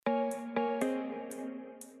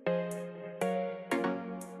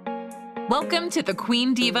Welcome to the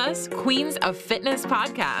Queen Divas, Queens of Fitness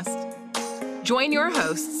podcast. Join your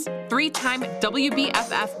hosts, three-time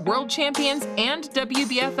WBFF world champions and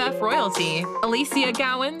WBFF royalty, Alicia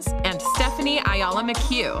Gowans and Stephanie Ayala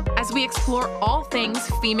McHugh, as we explore all things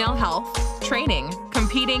female health, training,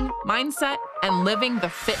 competing, mindset, and living the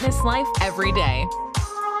fitness life every day.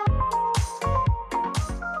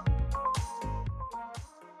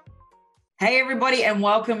 Hey, everybody, and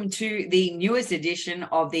welcome to the newest edition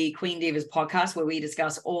of the Queen Divas podcast, where we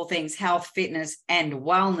discuss all things health, fitness, and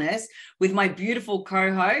wellness with my beautiful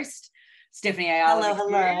co-host, Stephanie Ayala.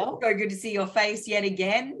 Hello. So good to see your face yet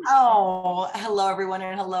again. Oh, hello, everyone,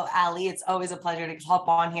 and hello, Ali. It's always a pleasure to hop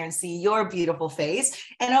on here and see your beautiful face.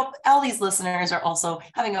 And I hope all these listeners are also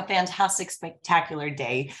having a fantastic, spectacular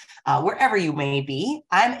day, wherever you may be.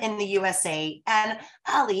 I'm in the USA, and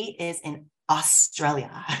Ali is in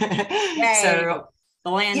Australia. So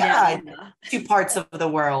the land down there. Two parts of the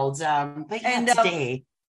world. But yeah, today.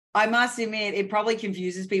 I must admit, it probably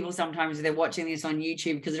confuses people sometimes if they're watching this on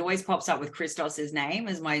YouTube, because it always pops up with Christos's name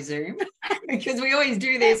as my Zoom, because we always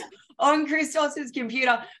do this on Christos's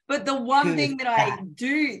computer. But the one thing that I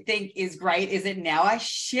do think is great is that now I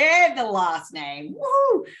share the last name.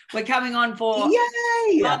 Woo! We're coming on for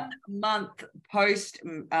 1 month post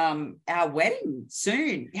our wedding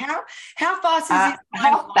soon. How fast is this?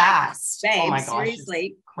 How fast? Babe, oh my gosh,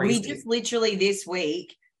 seriously. We just literally this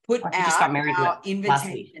week put out our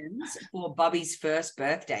invitations for Bubby's first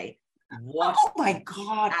birthday. What? Oh my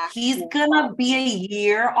God, he's gonna be a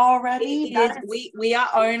year already. We are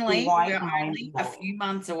only a few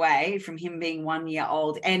months away from him being 1 year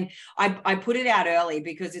old. And I put it out early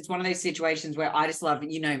because it's one of those situations where I just love,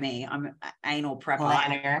 you know me, I'm an anal prepper.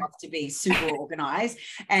 I love to be super organized.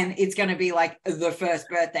 And it's going to be like the first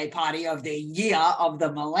birthday party of the year of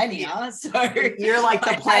the millennia. So you're like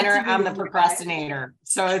the planner, I'm the procrastinator.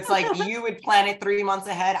 So it's like you would plan it 3 months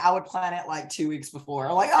ahead. I would plan it like 2 weeks before.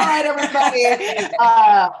 I'm like, all right, everybody,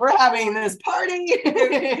 we're having this party.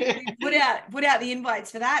 put out the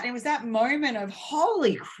invites for that. And it was that moment of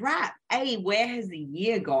holy crap. Where has the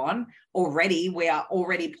year gone already? We are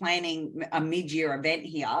already planning a mid-year event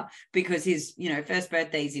here because his, first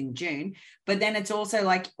birthday's in June. But then it's also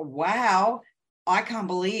like, wow, I can't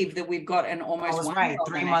believe that we've got an almost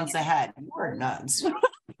 3 months ahead. We're nuts.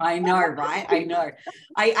 I know, right? I know.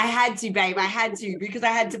 I had to, babe. I had to, because I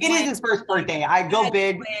had to plan. It is his first birthday. I go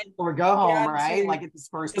big or go home, right? Like it's his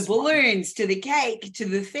first. The balloons, to the cake, to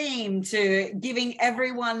the theme, to giving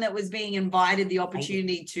everyone that was being invited the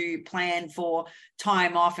opportunity to plan for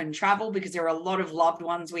time off and travel, because there are a lot of loved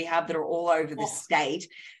ones we have that are all over the state.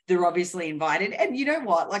 They're obviously invited. And you know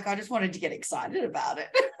what? Like, I just wanted to get excited about it.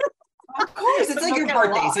 Of course, it's like your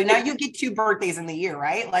birthday. So now you get 2 birthdays in the year,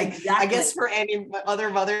 right? Like, exactly. I guess for any other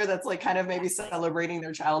mother that's like kind of maybe celebrating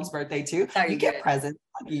their child's birthday too, you get presents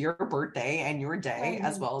like your birthday and your day,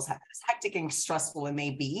 as well as hectic and stressful it may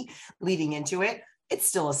be leading into it. It's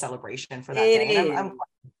still a celebration for that day. And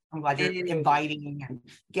I'm glad you're inviting and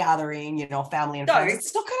gathering, family and friends. It's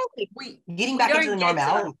still kind of like getting back into the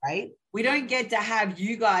normality, right? We don't get to have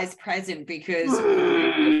you guys present because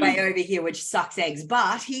way over here, which sucks eggs,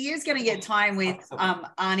 but he is going to get time with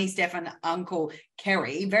Arnie, Stefan, Uncle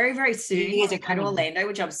Kerry very, very soon. He is to Orlando,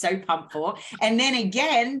 which I'm so pumped for. And then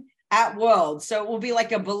again at World. So it will be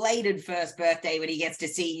like a belated first birthday when he gets to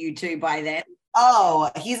see you two by then. Oh,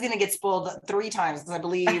 he's going to get spoiled 3 times because I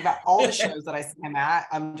believe all the shows that I see him at,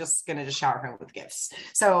 I'm just going to just shower him with gifts.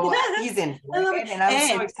 So he's in for it, and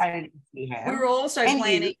I'm so excited to see him. We're also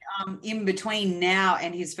planning in between now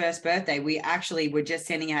and his first birthday. We actually were just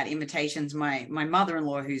sending out invitations. My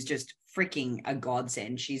mother-in-law, who's just freaking a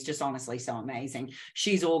godsend. She's just honestly so amazing.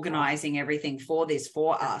 She's organizing everything for this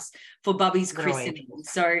for us, for Bubby's christening.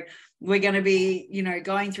 So we're going to be,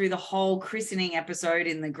 going through the whole christening episode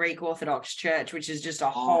in the Greek Orthodox Church, which is just a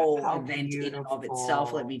whole event in and of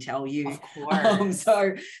itself, let me tell you. Of course.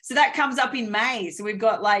 So that comes up in May. So we've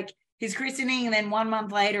got like his christening, and then 1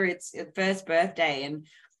 month later, it's his first birthday. And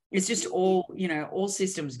it's just all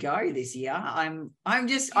systems go this year. I'm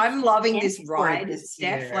loving this ride,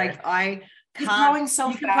 Steph. Like I can't.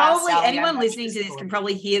 So anyone listening to this can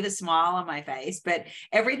probably hear the smile on my face, but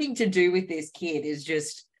everything to do with this kid is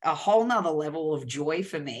just a whole nother level of joy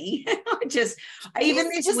for me. Even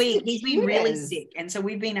this week, he's been really sick. And so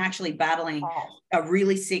we've been actually battling a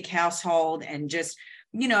really sick household, and just,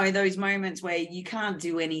 those moments where you can't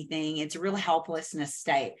do anything. It's a real helplessness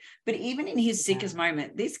state. But even in his sickest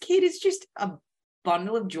moment, this kid is just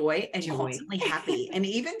bundle of joy and constantly happy. And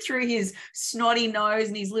even through his snotty nose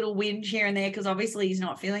and his little whinge here and there, because obviously he's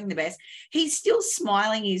not feeling the best, he's still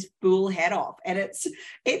smiling his fool head off. And it's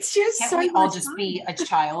just Can't so we all just fun. be a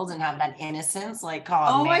child and have that innocence? Like,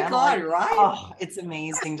 oh man, my God, like, right? Oh, it's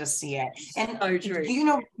amazing to see it. And so true. You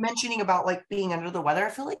know, mentioning about like being under the weather, I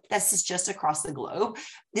feel like this is just across the globe.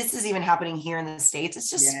 This is even happening here in the States. It's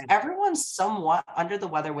just everyone's somewhat under the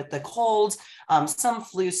weather with the cold, some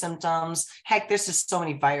flu symptoms. Heck, there's just so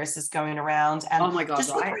many viruses going around. And oh my God,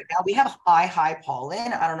 just right now, we have high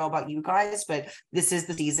pollen. I don't know about you guys, but this is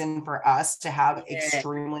the season for us to have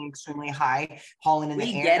extremely high pollen in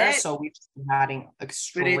the air. So we've been having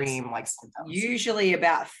extreme like symptoms. Usually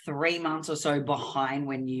about 3 months or so behind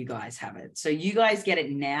when you guys have it. So you guys get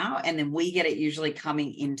it now, and then we get it usually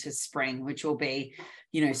coming into spring, which will be,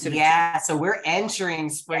 you know, sort of. So we're entering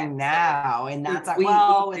spring now, and that's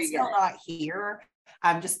it's still not here.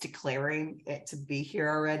 I'm just declaring it to be here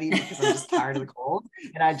already because I'm just tired of the cold,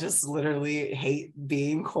 and I just literally hate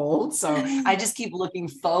being cold. So I just keep looking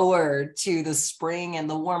forward to the spring and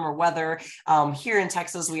the warmer weather. Here in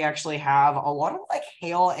Texas, we actually have a lot of like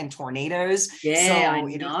hail and tornadoes. Yeah, so I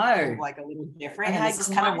know. Kind of like a little different. And this is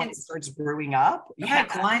kind of when it starts brewing up. I've had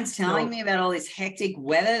clients telling me about all this hectic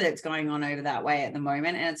weather that's going on over that way at the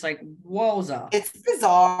moment, and it's like, wowza. It's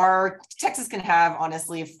bizarre. Texas can have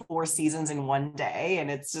honestly 4 seasons in one day. And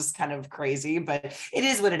it's just kind of crazy, but it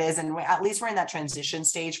is what it is. And at least we're in that transition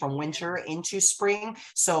stage from winter into spring.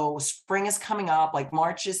 So spring is coming up, like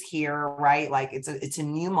March is here, right? Like it's a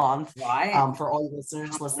new month, right? For all the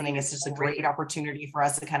listeners listening, it's just a great opportunity for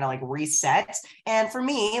us to kind of like reset. And for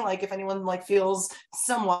me, like if anyone like feels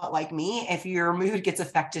somewhat like me, if your mood gets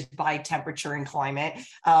affected by temperature and climate,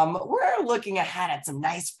 we're looking ahead at some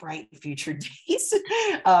nice, bright future days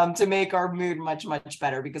to make our mood much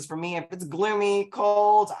better. Because for me, if it's gloomy,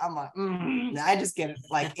 cold, I'm like, I just get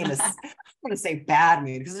like in a, I'm going to say bad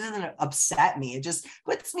mood because it doesn't upset me. It just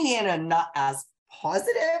puts me in a not as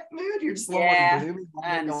positive mood. You're just a little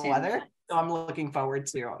more gloomy weather. So I'm looking forward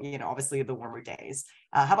to, you know, obviously the warmer days.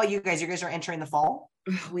 How about you guys? You guys are entering the fall?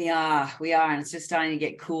 We are, and it's just starting to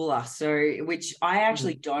get cooler. So, which I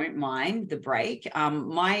actually don't mind the break.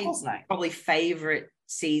 My probably favorite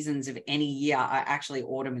seasons of any year are actually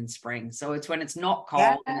autumn and spring. So it's when it's not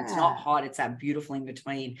cold and it's not hot. It's that beautiful in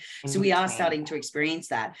between. So we are starting to experience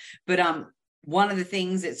that. But one of the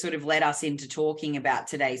things that sort of led us into talking about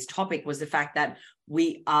today's topic was the fact that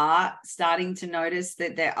we are starting to notice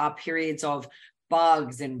that there are periods of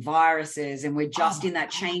bugs and viruses, and we're just in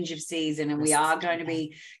that change of season, and we are going to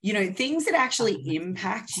be, you know, things that actually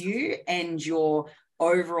impact you and your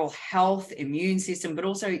overall health, immune system, but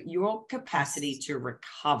also your capacity to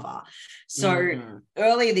recover. So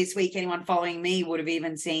earlier this week, anyone following me would have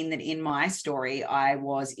even seen that in my story, I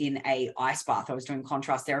was in a ice bath. I was doing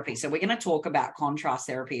contrast therapy. So we're going to talk about contrast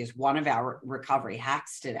therapy as one of our recovery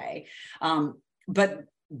hacks today. But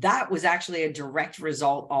that was actually a direct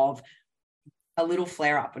result of a little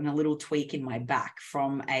flare up and a little tweak in my back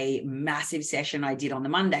from a massive session I did on the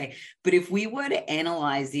Monday. But if we were to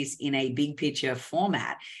analyze this in a big picture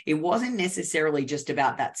format, it wasn't necessarily just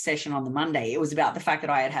about that session on the Monday. It was about the fact that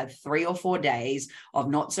I had had 3 or 4 days of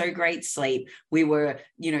not so great sleep. We were,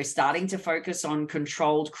 you know, starting to focus on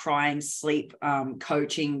controlled crying sleep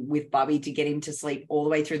coaching with Bubby to get him to sleep all the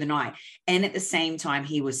way through the night. And at the same time,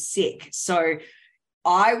 he was sick. So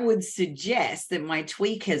I would suggest that my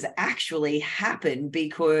tweak has actually happened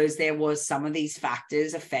because there was some of these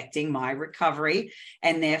factors affecting my recovery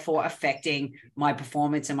and therefore affecting my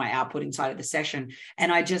performance and my output inside of the session.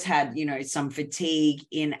 And I just had, you know, some fatigue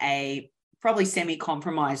in a probably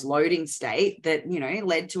semi-compromised loading state that, you know,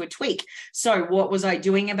 led to a tweak. So what was I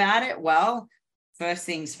doing about it? Well, first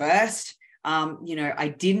things first, you know, I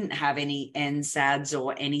didn't have any NSAIDs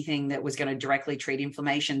or anything that was going to directly treat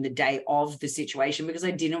inflammation the day of the situation because I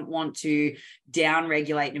didn't want to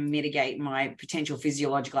down-regulate and mitigate my potential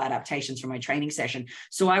physiological adaptations from my training session.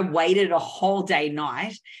 So I waited a whole day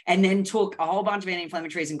night and then took a whole bunch of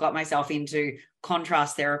anti-inflammatories and got myself into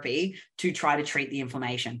contrast therapy to try to treat the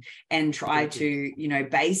inflammation and try to, you know,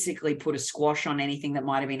 basically put a squash on anything that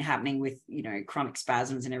might have been happening with, you know, chronic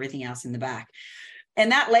spasms and everything else in the back.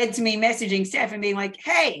 And that led to me messaging Steph and being like,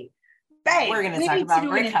 hey, babe, we're going to talk about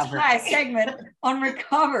recovery. Entire segment on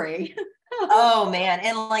recovery. Oh man.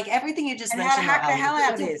 And like everything you just mentioned, hack the hell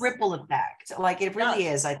out of it's a ripple effect. Like it really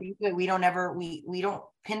is. I think that we don't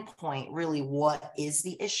pinpoint really what is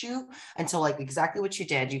the issue until like exactly what you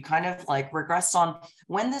did. You kind of like regressed on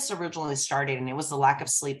when this originally started, and it was the lack of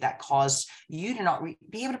sleep that caused you to not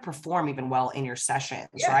be able to perform even well in your sessions,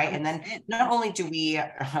 right? And then not only do we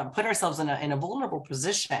put ourselves in a vulnerable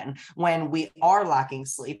position when we are lacking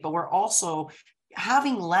sleep, but we're also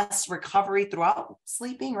having less recovery throughout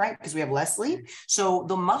sleeping, right? Because we have less sleep. So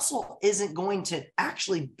the muscle isn't going to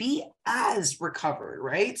actually be as recovered,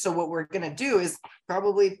 right? So what we're going to do is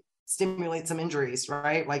probably stimulate some injuries,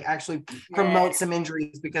 right? Like actually promote some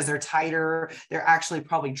injuries because they're tighter. They're actually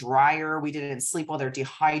probably drier. We didn't sleep while they're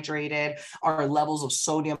dehydrated. Our levels of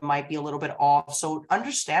sodium might be a little bit off. So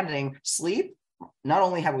understanding sleep, not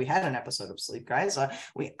only have we had an episode of sleep, guys,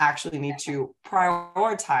 we actually need to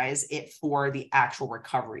prioritize it for the actual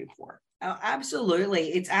recovery for. Oh, absolutely.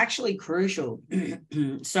 It's actually crucial.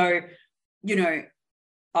 So, you know,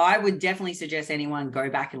 I would definitely suggest anyone go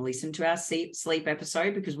back and listen to our sleep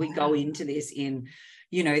episode, because we go into this in,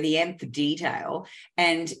 you know, the nth detail,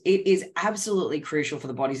 and it is absolutely crucial for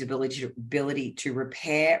the body's ability to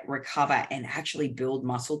repair, recover, and actually build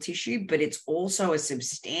muscle tissue. But it's also a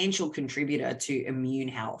substantial contributor to immune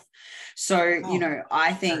health. So, you know,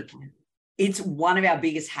 I think it's one of our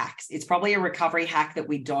biggest hacks. It's probably a recovery hack that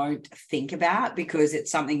we don't think about because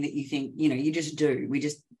it's something that you think, you know, you just do.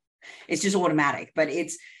 It's just automatic, but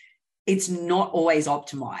it's not always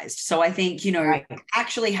optimized. So I think, you know,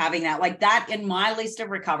 actually having that, like that in my list of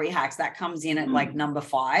recovery hacks, that comes in at like number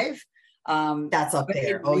 5. That's up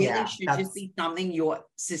there. It really should just be something you're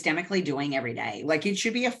systemically doing every day. Like it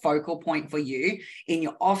should be a focal point for you in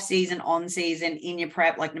your off season, on season, in your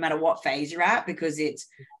prep, like no matter what phase you're at, because it's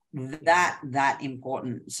that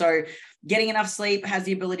important. So getting enough sleep has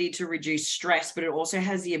the ability to reduce stress, but it also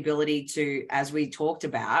has the ability to, as we talked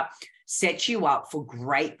about, set you up for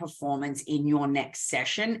great performance in your next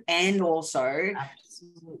session. And also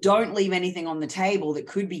don't leave anything on the table that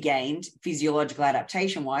could be gained physiological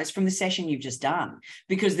adaptation wise from the session you've just done,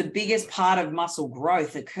 because the biggest part of muscle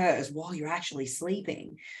growth occurs while you're actually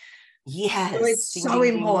sleeping. Yes. So it's so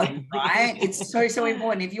important, right? It's so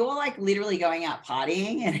important. If you're like literally going out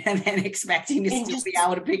partying and then expecting to still be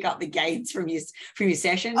able to pick up the gains from your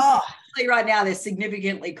session, right now they're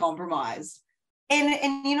significantly compromised.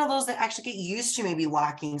 And you know, those that actually get used to maybe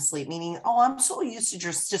lacking sleep, meaning, I'm so used to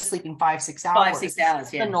just sleeping 5-6 hours. 5-6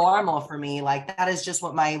 hours, yeah. The normal for me. Like that is just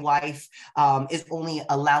what my life is only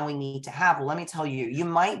allowing me to have. Well, let me tell you, you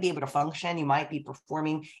might be able to function, you might be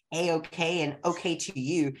performing A-okay and okay to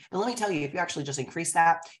you. And let me tell you, if you actually just increase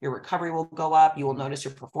that, your recovery will go up. You will notice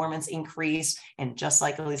your performance increase. And just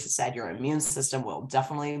like Elisa said, your immune system will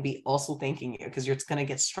definitely be also thanking you, because it's going to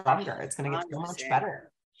get stronger. It's going to get so much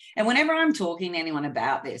better. And whenever I'm talking to anyone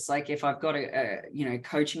about this, like if I've got a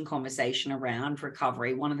coaching conversation around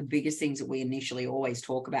recovery, one of the biggest things that we initially always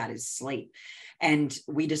talk about is sleep. And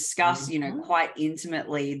we discuss, quite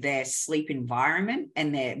intimately their sleep environment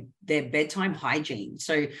and their bedtime hygiene.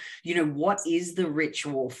 So, what is the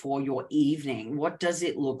ritual for your evening? What does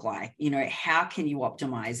it look like? How can you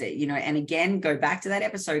optimize it? And again, go back to that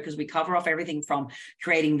episode, because we cover off everything from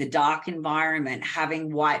creating the dark environment,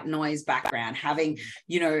 having white noise background, having,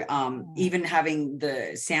 even having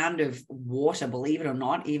the sound of water, believe it or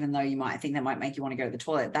not, even though you might think that might make you want to go to the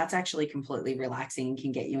toilet, that's actually completely relaxing and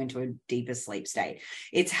can get you into a deeper sleep state.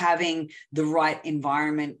 It's having the right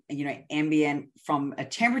environment, ambient from a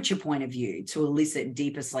temperature point of view to elicit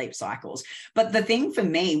deeper sleep cycles. But the thing for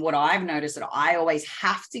me, what I've noticed that I always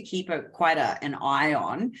have to keep an eye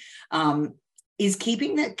on, is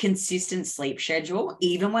keeping that consistent sleep schedule,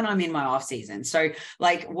 even when I'm in my off season. So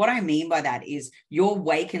like what I mean by that is your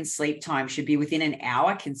wake and sleep time should be within an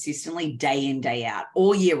hour consistently, day in, day out,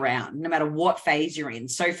 all year round, no matter what phase you're in.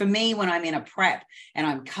 So for me, when I'm in a prep and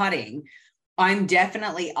I'm cutting, I'm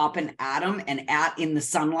definitely up and at 'em and out in the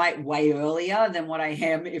sunlight way earlier than what I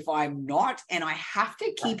am if I'm not. And I have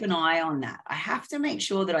to keep an eye on that. I have to make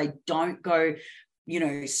sure that I don't go,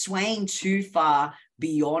 swaying too far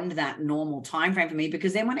beyond that normal time frame for me,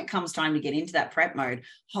 because then when it comes time to get into that prep mode,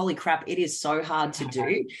 holy crap, it is so hard to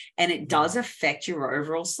do, and it does affect your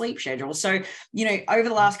overall sleep schedule. So, over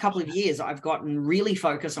the last couple of years, I've gotten really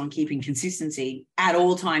focused on keeping consistency at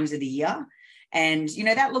all times of the year. And,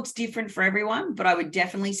 that looks different for everyone, but I would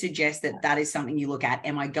definitely suggest that is something you look at.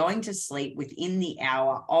 Am I going to sleep within the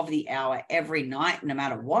hour of the hour every night, no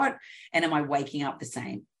matter what? And am I waking up the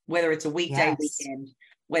same? Whether it's a weekday, weekend,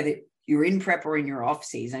 whether you're in prep or in your off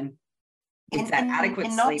season, It's that adequate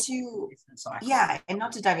and sleep. And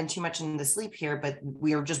not to dive in too much into sleep here, but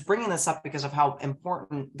we are just bringing this up because of how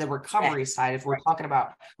important the recovery side. If we're talking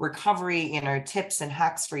about recovery, tips and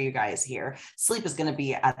hacks for you guys here, sleep is going to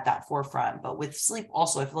be at that forefront. But with sleep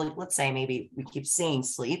also, if let's say maybe we keep saying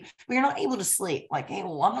sleep, but you're not able to sleep, like, hey,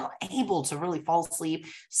 well, I'm not able to really fall asleep,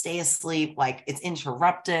 stay asleep, like it's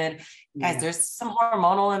interrupted. Guys, there's some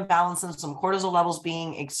hormonal imbalances, some cortisol levels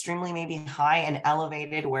being extremely maybe high and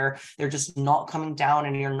elevated where they're just not coming down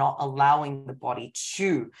and you're not allowing the body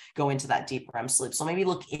to go into that deep REM sleep. So maybe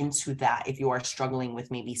look into that if you are struggling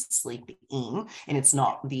with maybe sleeping and it's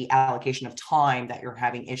not the allocation of time that you're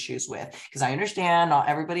having issues with. Because I understand not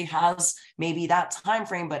everybody has maybe that time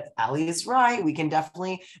frame, but Ali is right. We can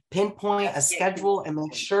definitely pinpoint a schedule and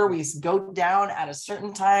make sure we go down at a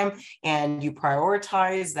certain time and you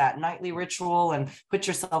prioritize that nightly ritual and put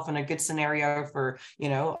yourself in a good scenario for,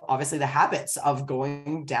 obviously the habits of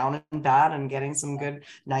going down in bed and getting some good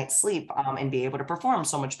night's sleep and be able to perform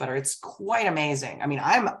so much better. It's quite amazing. I mean,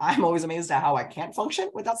 I'm always amazed at how I can't function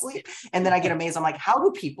without sleep. And then I get amazed. I'm like, how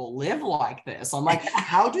do people live like this? I'm like,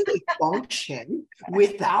 how do they function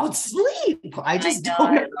without sleep? I just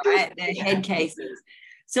don't know. Right? They're head cases.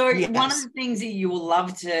 So one of the things that you will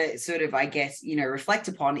love to sort of, I guess, reflect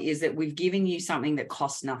upon is that we've given you something that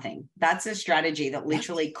costs nothing. That's a strategy that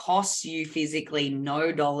literally costs you physically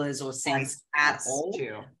no dollars or cents at all,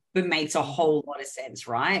 but makes a whole lot of sense,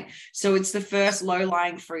 right? So it's the first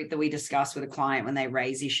low-lying fruit that we discuss with a client when they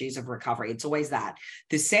raise issues of recovery. It's always that.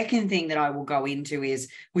 The second thing that I will go into is,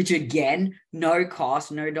 which again, no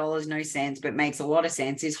cost, no dollars, no cents, but makes a lot of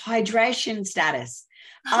sense, is hydration status.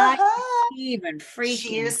 I even freaking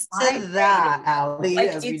cheers to that, Ali,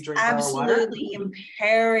 as we drink our water. It's absolutely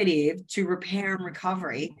imperative to repair and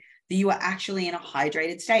recovery that you are actually in a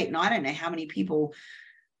hydrated state. And I don't know how many people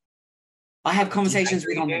I have conversations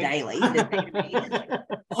with on the daily.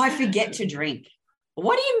 I forget to drink.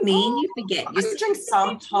 What do you mean you forget? You drink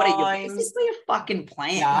sometimes. You're basically a fucking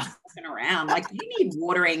plant walking around. Like, you need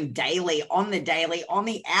watering daily, on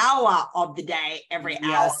the hour of the day, every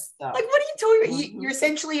hour. Like, what are you talking about? You're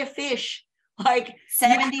essentially a fish. Like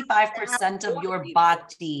 75% of your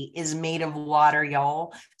body is made of water,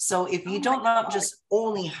 y'all. So if you don't not just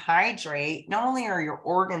only hydrate, not only are your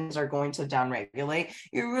organs are going to downregulate,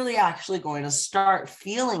 you're really actually going to start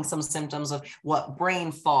feeling some symptoms of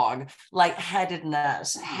brain fog,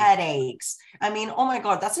 lightheadedness, headaches. I mean, oh my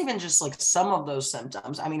God, that's even just like some of those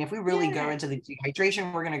symptoms. I mean, if we really go into the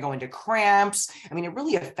dehydration, we're going to go into cramps. I mean, it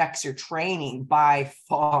really affects your training by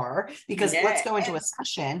far because let's go into a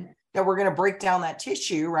session that we're going to break down that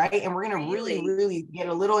tissue, right? And we're going to really get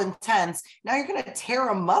a little intense. Now you're going to tear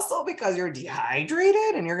a muscle because you're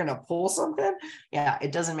dehydrated and you're going to pull something. Yeah,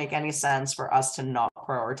 it doesn't make any sense for us to not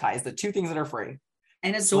prioritize the two things that are free.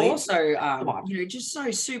 And it's also, just so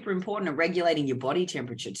super important at regulating your body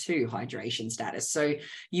temperature too, hydration status. So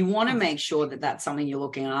you want to make sure that that's something you're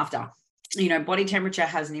looking after. Body temperature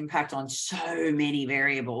has an impact on so many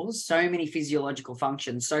variables, so many physiological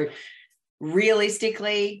functions. So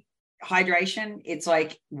realistically, hydration, it's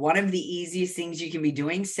like one of the easiest things you can be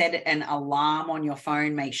doing. Set an alarm on your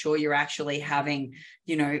phone, make sure you're actually having,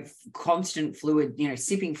 constant fluid,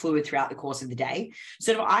 sipping fluid throughout the course of the day.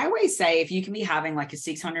 So I always say, if you can be having like a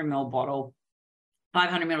 600 ml bottle,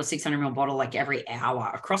 500 ml or 600 ml bottle, like every hour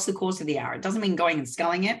across the course of the hour, it doesn't mean going and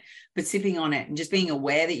sculling it, but sipping on it and just being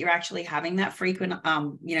aware that you're actually having that frequent,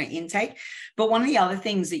 intake. But one of the other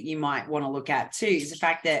things that you might want to look at too is the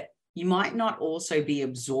fact that you might not also be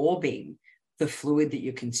absorbing the fluid that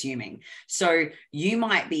you're consuming. So you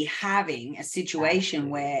might be having a situation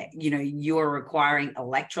where, you're requiring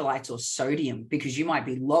electrolytes or sodium because you might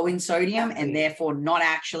be low in sodium and therefore not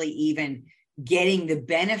actually even getting the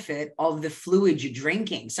benefit of the fluid you're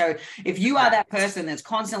drinking. So if you are that person that's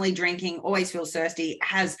constantly drinking, always feels thirsty,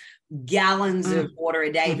 has gallons of water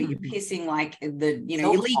a day, but you're pissing like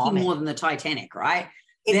you're leaking more than the Titanic, right?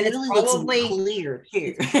 Then it's probably clear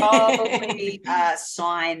here. Probably a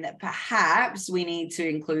sign that perhaps we need to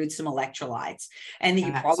include some electrolytes, and that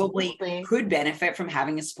you probably could benefit from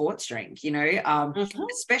having a sports drink.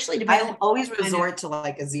 Especially depending. I always resort to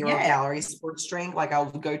like a 0 calorie sports drink. Like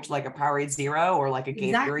I'll go to like a Powerade Zero or like a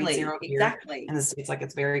Gatorade Zero. Exactly. And it's like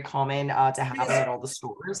it's very common to have it at all the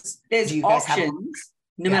stores. There's options.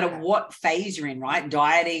 no matter what phase you're in, right?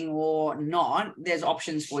 Dieting or not, there's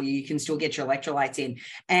options for you. You can still get your electrolytes in.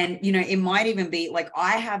 And, you know, it might even be like,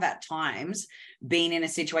 I have at times been in a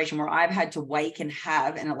situation where I've had to wake and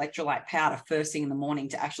have an electrolyte powder first thing in the morning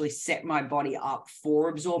to actually set my body up for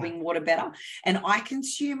absorbing water better. And I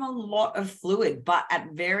consume a lot of fluid, but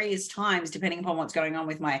at various times, depending upon what's going on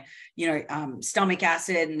with my, you know, stomach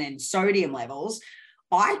acid and then sodium levels,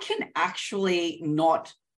 I can actually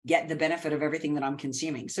not get the benefit of everything that I'm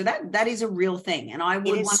consuming. So that is a real thing. And I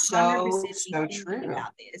would 100% so true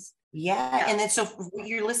about this. Yeah. And then, so what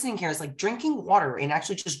you're listening here is like drinking water, and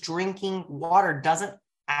actually just drinking water doesn't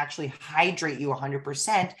actually hydrate you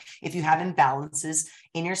 100% if you have imbalances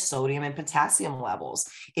in your sodium and potassium levels.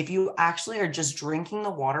 If you actually are just drinking the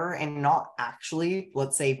water and not actually,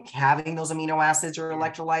 let's say, having those amino acids or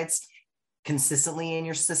electrolytes consistently in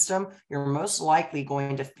your system, you're most likely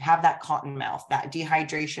going to have that cotton mouth, that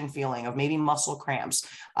dehydration feeling of maybe muscle cramps,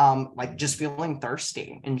 like just feeling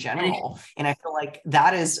thirsty in general. And I feel like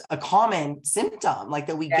that is a common symptom like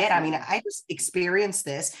that we get. I mean, I just experienced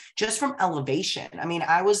this just from elevation. I mean,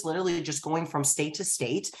 I was literally just going from state to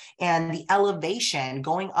state, and the elevation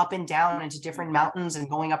going up and down into different mountains and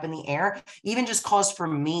going up in the air even just caused for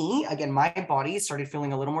me, again, my body started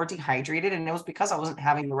feeling a little more dehydrated, and it was because I wasn't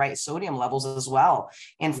having the right sodium levels as well.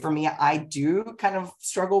 And for me, I do kind of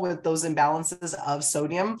struggle with those imbalances of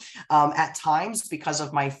sodium at times because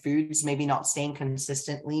of my foods maybe not staying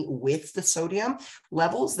consistently with the sodium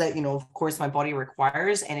levels that, you know, of course my body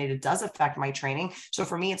requires, and it does affect my training. So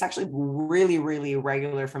for me, it's actually really, really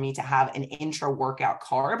regular for me to have an intra-workout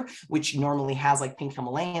carb, which normally has like pink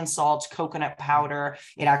Himalayan salt, coconut powder.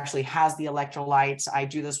 It actually has the electrolytes. I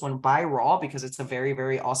do this one by Raw because it's a very,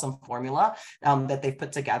 very awesome formula that they've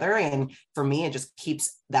put together. And for me, it just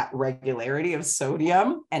keeps that regularity of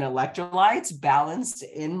sodium and electrolytes balanced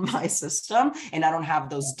in my system. And I don't have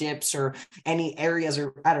those dips or any areas,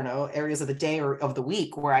 or I don't know, areas of the day or of the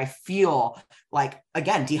week where I feel like,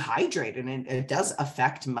 again, dehydrated, and it does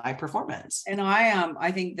affect my performance. And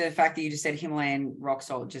I think the fact that you just said Himalayan rock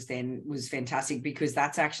salt just then was fantastic, because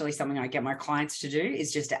that's actually something I get my clients to do,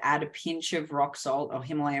 is just to add a pinch of rock salt or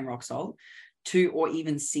Himalayan rock salt to, or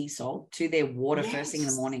even sea salt, to their water first thing in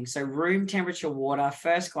the morning. So room temperature water,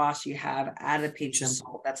 first glass you have, add a pinch of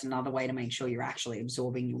salt. That's another way to make sure you're actually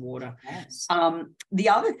absorbing your water. The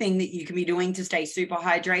other thing that you can be doing to stay super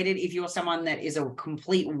hydrated, if you're someone that is a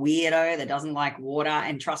complete weirdo that doesn't like water,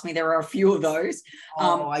 and trust me, there are a few of those.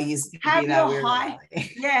 I used to be that weird.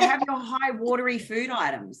 Have your high watery food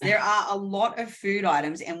items. There are a lot of food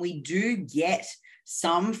items, and we do get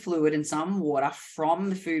some fluid and some water from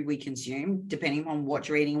the food we consume, depending on what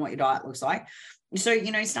you're eating and what your diet looks like. So,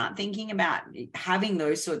 you know, start thinking about having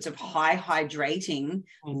those sorts of high hydrating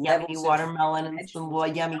yummy watermelon and some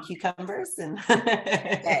yummy cucumbers and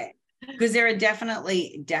because there are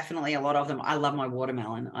definitely a lot of them. I love my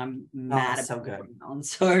watermelon. I'm mad about so good. Watermelon.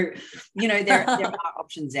 So, you know, there are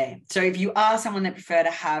options there. So if you are someone that prefer to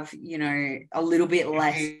have, you know, a little bit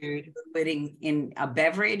less fluid in a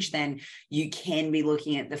beverage, then you can be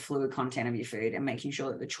looking at the fluid content of your food and making sure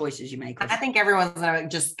that the choices you make. I think everyone's going to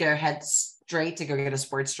just go ahead straight to go get a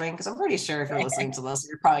sports drink, because I'm pretty sure if you're listening to this,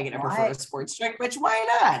 you're probably going to prefer a sports drink, which why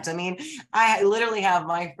not? I mean, I literally have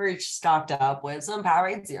my fridge stocked up with some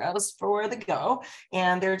Powerade Zeros for the go,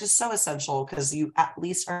 and they're just so essential because you at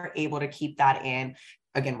least are able to keep that in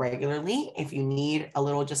again regularly. If you need a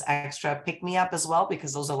little just extra pick me up as well,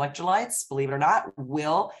 because those electrolytes, believe it or not,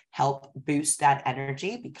 will help boost that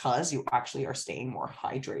energy because you actually are staying more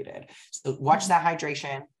hydrated. So watch that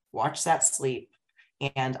hydration, watch that sleep.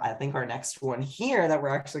 And I think our next one here that we're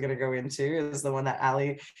actually going to go into is the one that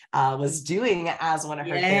Ali was doing as one of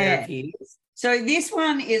her therapies. So this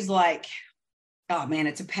one is like, oh man,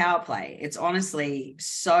 it's a power play. It's honestly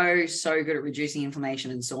so good at reducing inflammation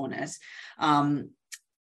and soreness.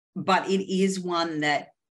 But it is one that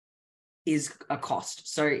is a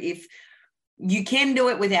cost. So if you can do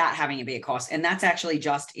it without having it be a cost, and that's actually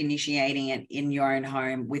just initiating it in your own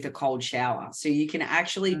home with a cold shower. So you can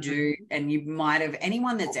actually do, and you might have,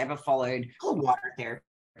 anyone that's ever followed cold water therapy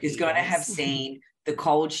is going to have seen the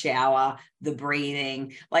cold shower, the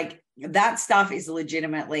breathing, like that stuff is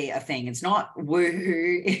legitimately a thing. It's not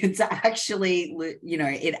woohoo. It's actually, you know,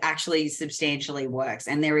 it actually substantially works.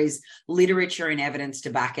 And there is literature and evidence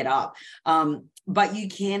to back it up. But you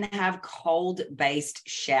can have cold-based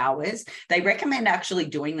showers. They recommend actually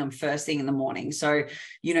doing them first thing in the morning. So,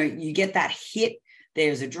 you know, you get that hit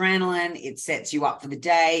there's adrenaline, it sets you up for the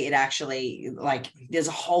day. It actually, like, there's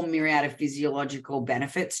a whole myriad of physiological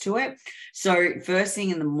benefits to it. So first thing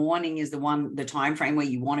in the morning is the time frame where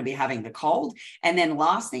you want to be having the cold. And then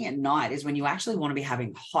last thing at night is when you actually want to be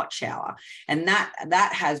having a hot shower. And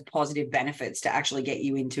that has positive benefits to actually get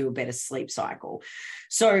you into a better sleep cycle.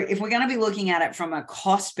 So if we're going to be looking at it from a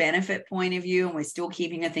cost benefit point of view, and we're still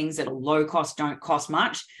keeping the things that are low cost, don't cost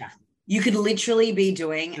much, you could literally be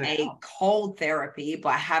doing a cold therapy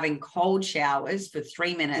by having cold showers for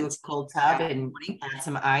 3 minutes. A cold tub and add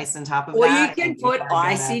some ice on top of or that. Or you can put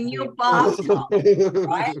ice in your bathtub,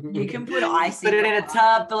 right? You can put ice put it in a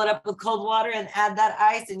tub, fill it up with cold water, and add that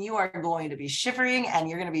ice, and you are going to be shivering, and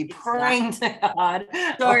you're going to be praying to God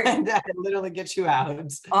that literally get you out.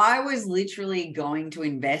 I was literally going to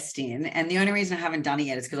invest in, and the only reason I haven't done it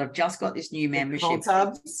yet is because I've just got this new membership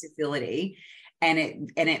facility. And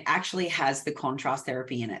it actually has the contrast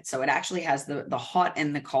therapy in it. So it actually has the hot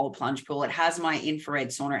and the cold plunge pool. It has my infrared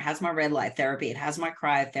sauna. It has my red light therapy. It has my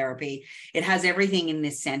cryotherapy. It has everything in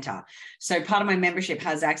this center. So part of my membership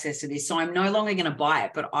has access to this. So I'm no longer going to buy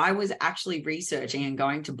it, but I was actually researching and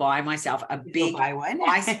going to buy myself a big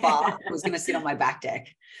ice bath that was going to sit on my back deck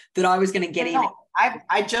that I was going to get in.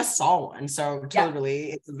 I just saw one, so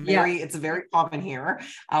totally, it's very common here.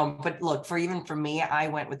 But look, for me, I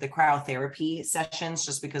went with the cryotherapy sessions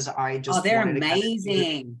just because I just they're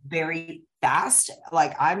amazing, very fast.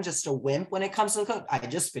 Like, I'm just a wimp when it comes to the cold. I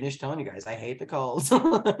just finished telling you guys I hate the cold, so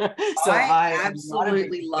I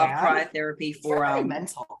absolutely love cryotherapy for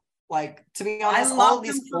mental. Like, to be honest, I love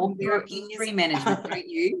these cold therapies management. Don't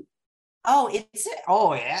you?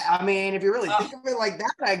 Yeah. I mean, if you really think of it like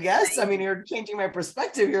that, I guess. I mean, you're changing my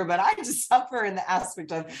perspective here, but I just suffer in the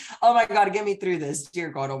aspect of, oh my God, get me through this.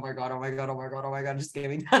 Dear God, oh my God, oh my God, oh my God, oh my God, just get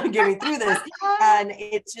me through this. And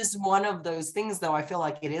it's just one of those things, though. I feel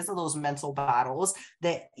like it is those mental battles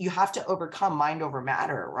that you have to overcome, mind over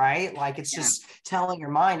matter, right? Like, it's just telling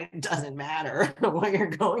your mind it doesn't matter what you're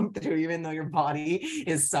going through, even though your body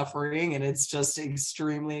is suffering and it's just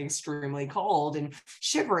extremely, extremely cold and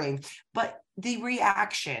shivering. But the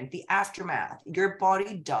reaction, the aftermath, your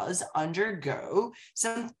body does undergo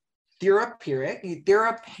some therapeutic,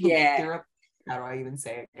 how do I even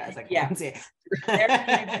say it, guys? I can't say it.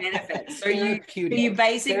 Therapeutic benefits. So you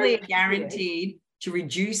basically are guaranteed to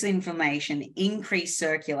reduce inflammation, increase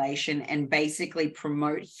circulation, and basically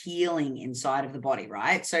promote healing inside of the body,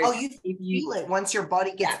 right? So you feel it once your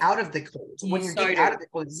body gets out of the cold. When you're getting out of the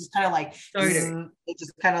cold, it's just kind of like, it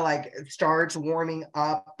just kind of like starts warming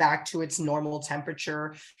up back to its normal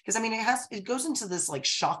temperature. Because, I mean, it goes into this like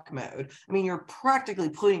shock mode. I mean, you're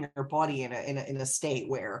practically putting your body in a state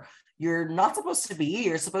where you're not supposed to be.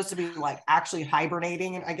 You're supposed to be like actually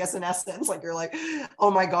hibernating, and I guess in essence, like, you're like, oh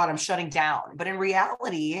my God, I'm shutting down. But in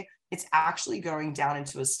reality, it's actually going down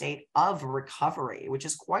into a state of recovery, which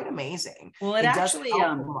is quite amazing. Well, it actually does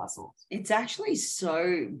help the muscles. It's actually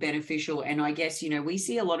so beneficial. And I guess, we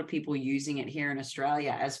see a lot of people using it here in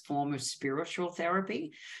Australia as form of spiritual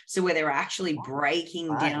therapy. So where they're actually breaking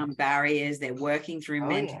down barriers, they're working through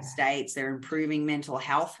mental states, they're improving mental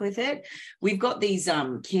health with it. We've got these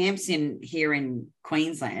camps here in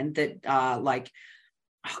Queensland that are like,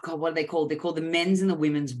 oh God, what are they called? They're called the men's and the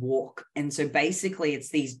women's walk. And so basically it's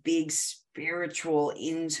these big spiritual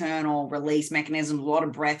internal release mechanisms, a lot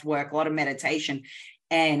of breath work, a lot of meditation,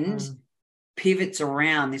 and pivots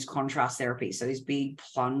around this contrast therapy. So this big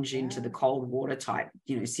plunge into the cold water type,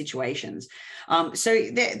 situations. So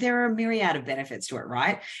there are a myriad of benefits to it,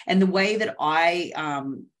 right? And the way that I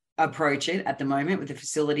approach it at the moment with the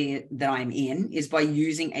facility that I'm in is by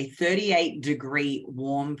using a 38-degree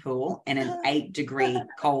warm pool and an 8-degree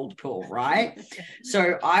cold pool, right?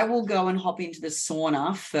 So I will go and hop into the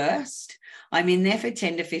sauna first. I'm in there for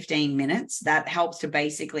 10 to 15 minutes. That helps to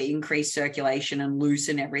basically increase circulation and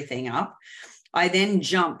loosen everything up. I then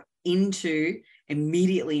jump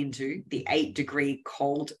immediately into the 8-degree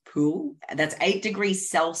cold pool. That's 8 degrees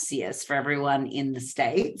Celsius for everyone in the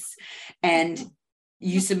States. And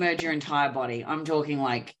you submerge your entire body. I'm talking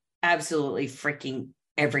like absolutely freaking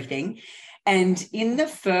everything. And in the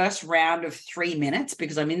first round of 3 minutes,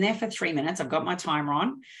 because I'm in there for 3 minutes, I've got my timer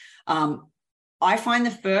on. I find the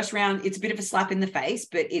first round, it's a bit of a slap in the face,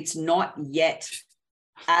 but it's not yet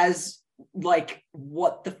as like,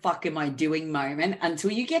 what the fuck am I doing moment until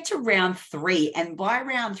you get to round 3. And by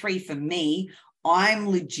round 3 for me, I'm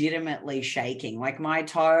legitimately shaking. Like, my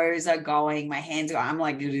toes are going, my hands are going, I'm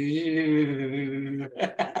like,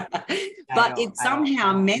 but it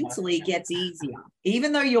somehow mentally gets easier.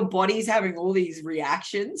 even though your body's having all these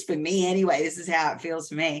reactions, for me anyway, this is how it feels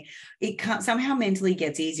for me, it somehow mentally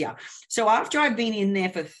gets easier. So after I've been in there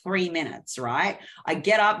for 3 minutes, right, I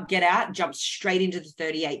get up, get out, jump straight into the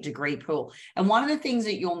 38-degree pool. And one of the things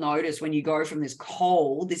that you'll notice when you go from this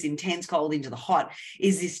cold, this intense cold into the hot,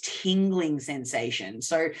 is this tingling sensation.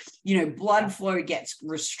 So, you know, blood flow gets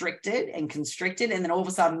restricted and constricted, and then all of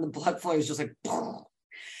a sudden the blood flow is just like,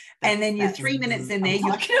 and then you're 3 minutes in there,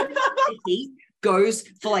 the heat goes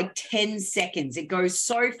for like 10 seconds. It goes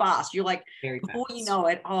so fast. You're like, before you know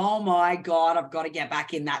it, oh my God, I've got to get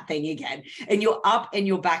back in that thing again. And you're up and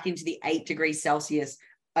you're back into the 8 degrees Celsius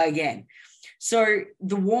again. So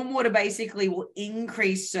the warm water basically will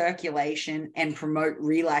increase circulation and promote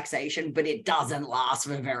relaxation, but it doesn't last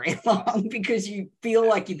for very long because you feel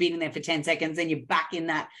like you've been in there for 10 seconds and you're back in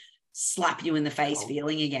that slap you in the face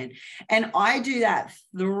feeling again. And I do that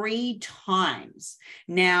 3 times.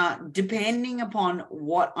 Now, depending upon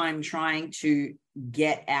what I'm trying to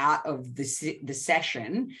get out of the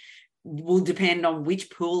session will depend on which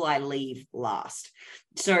pool I leave last.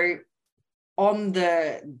 So on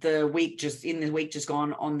the week just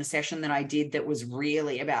gone, on the session that I did that was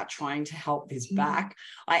really about trying to help this back,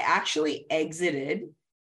 I actually exited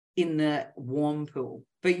in the warm pool.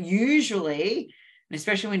 But usually, and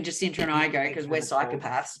especially when Jacinta and I go, because we're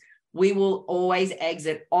psychopaths, we will always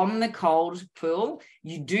exit on the cold pool.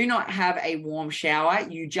 You do not have a warm shower.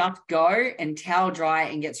 You just go and towel dry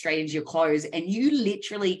and get straight into your clothes. And you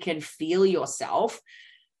literally can feel yourself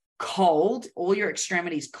cold, all your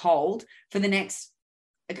extremities cold for the next,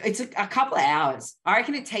 it's a couple of hours. I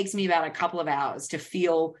reckon it takes me about a couple of hours to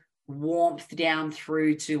feel warmth down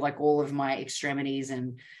through to like all of my extremities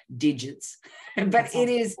and digits. But it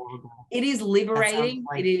is liberating.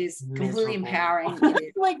 It is completely empowering. It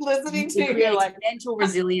is, like listening to you, like mental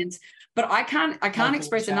resilience. But I can't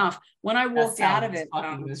express enough. When I walked out of it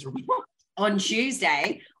on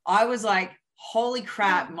Tuesday, I was like, holy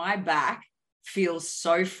crap, my back feels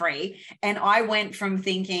so free. And I went from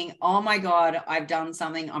thinking, oh my God, I've done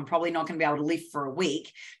something I'm probably not going to be able to lift for a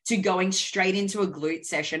week, to going straight into a glute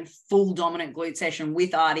session, full dominant glute session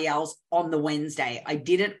with RDLs on the Wednesday. I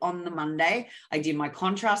did it on the Monday. I did my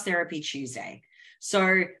contrast therapy Tuesday.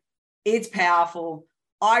 So it's powerful.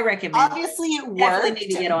 I recommend obviously it worked. Definitely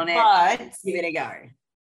need to get on it. But give it a go.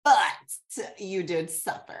 But you did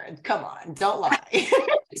suffer. Come on, don't lie.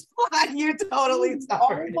 You totally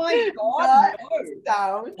suffered. Oh my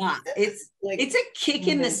God. No. It's a kick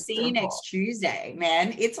in the sea next Tuesday,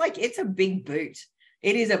 man. It's like, it's a big boot.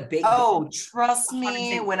 It is a big boot. Trust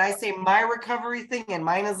me, when I say my recovery thing and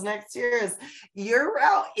mine is next year, is your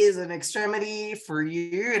route is an extremity for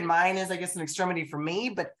you and mine is, I guess, an extremity for me,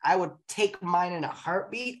 but I would take mine in a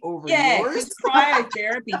heartbeat over yours.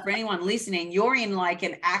 Cryotherapy, for anyone listening, you're in like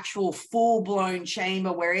an actual full-blown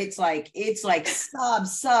chamber where it's like sub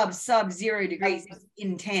 0 degrees. It's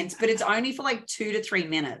intense, but it's only for like 2 to 3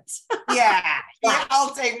 minutes. Yeah,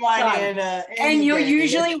 I'll take mine in. And you're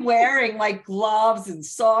usually wearing like gloves and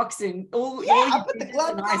socks and all. I put the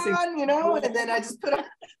gloves on, you know, and then I just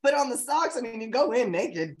put on the socks. I mean, you go in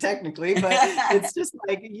naked technically, but it's just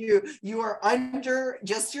like you are under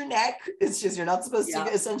just your neck. It's just, you're not supposed to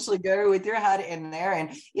essentially go with your head in there,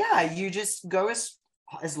 and you just go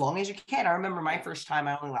as long as you can. I remember my first time,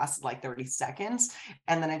 I only lasted like 30 seconds.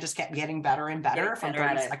 And then I just kept getting better and better from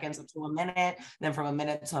 30 seconds to a minute, then from a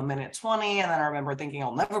minute to a minute 20. And then I remember thinking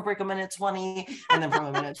I'll never break a minute 20. And then from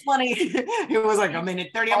a minute 20, it was like a minute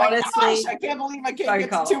 30. I'm like, gosh, I can't believe I can't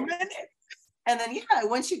get to 2 minutes. And then,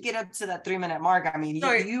 once you get up to that 3 minute mark, I mean,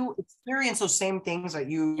 you experience those same things that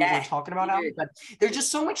you were talking about, but they're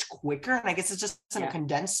just so much quicker. And I guess it's just in a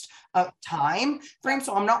condensed time frame.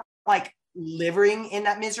 So I'm not like living in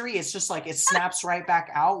that misery. It's just like it snaps right back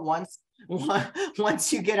out once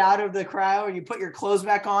you get out of the cryo and you put your clothes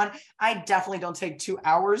back on. I definitely don't take 2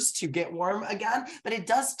 hours to get warm again, but it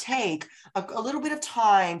does take a little bit of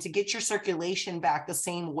time to get your circulation back the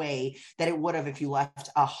same way that it would have if you left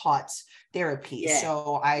a hot therapy.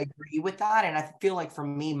 So I agree with that. And I feel like for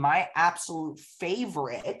me, my absolute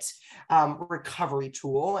favorite recovery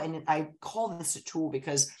tool, and I call this a tool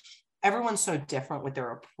because everyone's so different with their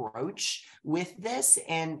approach with this,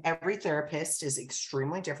 and every therapist is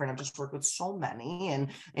extremely different. I've just worked with so many,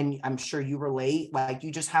 and I'm sure you relate. Like, you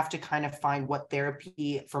just have to kind of find what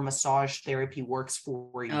therapy for massage therapy works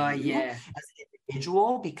for you as an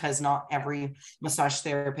individual, because not every massage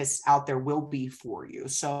therapist out there will be for you.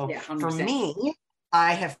 So for me,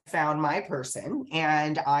 I have found my person,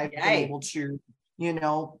 and I've been able to,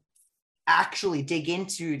 actually dig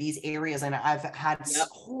into these areas. And I've had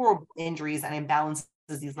horrible injuries and imbalances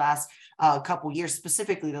these last couple years,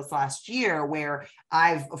 specifically this last year, where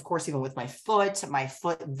I've, of course, even with my foot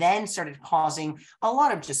then started causing a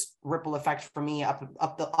lot of just ripple effect for me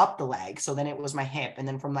up the leg. So then it was my hip, and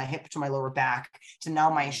then from my hip to my lower back to now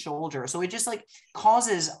my shoulder. So it just like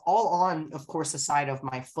causes all on, of course, the side of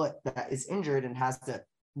my foot that is injured and has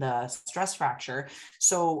the stress fracture.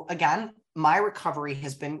 So again, my recovery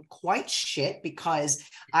has been quite shit because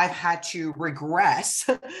I've had to regress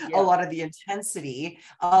a lot of the intensity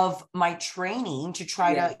of my training to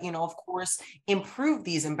try to, of course, improve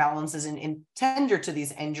these imbalances and tender to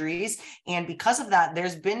these injuries. And because of that,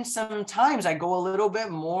 there's been some times I go a little bit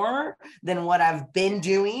more than what I've been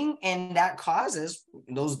doing. And that causes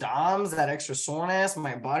those DOMs, that extra soreness.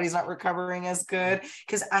 My body's not recovering as good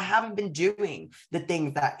because I haven't been doing the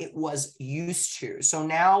things that it was used to. So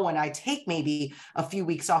now when I take maybe a few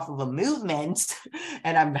weeks off of a movement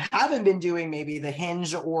and I haven't been doing maybe the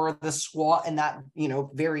hinge or the squat and that,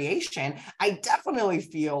 variation, I definitely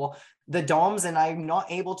feel the DOMs and I'm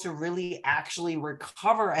not able to really actually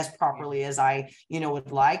recover as properly as I,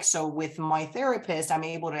 would like. So with my therapist, I'm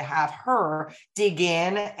able to have her dig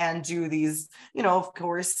in and do these, of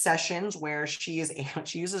course, sessions where she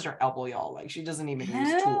uses her elbow, y'all. Like she doesn't even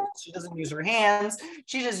use tools. She doesn't use her hands.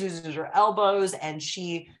 She just uses her elbows and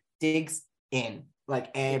she digs in like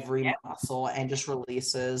every muscle and just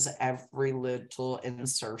releases every little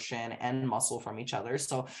insertion and muscle from each other.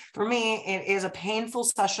 So for me, it is a painful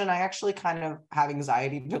session. I actually kind of have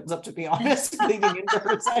anxiety builds up, to be honest, leading into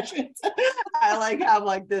her sessions. I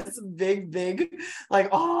have this big, I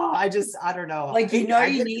don't know. Like, you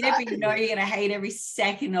need it, but you're going to hate every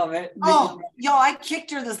second of it. I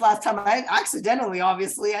kicked her this last time. I accidentally,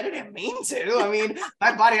 obviously, I didn't mean to. I mean,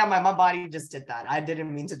 my body just did that. I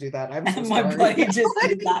didn't mean to do that. I'm so sorry. My body just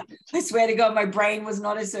did that. I swear to God, my brain was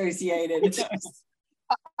not associated.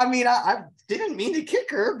 I mean, I didn't mean to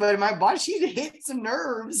kick her, but my body, she hit some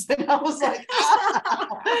nerves. And I was like,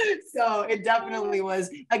 So it definitely was,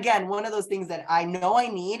 again, one of those things that I know I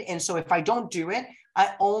need. And so if I don't do it,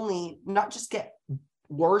 I only not just get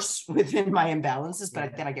worse within my imbalances,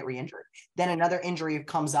 but then I get re-injured. Then another injury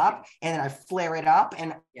comes up and then I flare it up.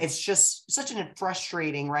 And it's just such a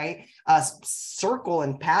frustrating, circle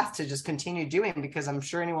and path to just continue doing, because I'm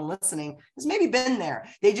sure anyone listening has maybe been there.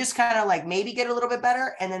 They just kind of maybe get a little bit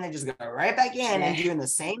better and then they just go right back in and doing the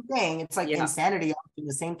same thing. It's like insanity, doing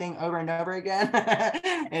the same thing over and over again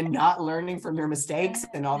and not learning from your mistakes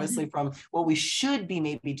and obviously from what we should be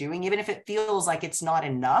maybe doing, even if it feels like it's not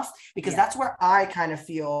enough, because that's where I kind of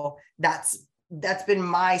feel that's been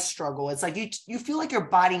my struggle. It's like you feel like your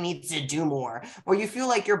body needs to do more, or you feel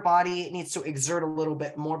like your body needs to exert a little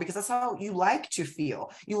bit more because that's how you like to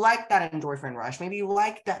feel. You like that endorphin rush. Maybe you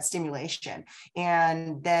like that stimulation.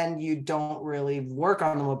 And then you don't really work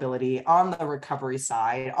on the mobility, on the recovery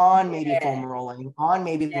side, on maybe foam rolling, on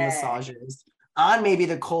maybe the massages, on maybe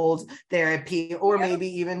the cold therapy, or maybe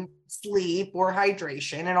even sleep or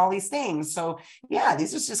hydration and all these things. So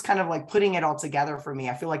these are just kind of putting it all together for me.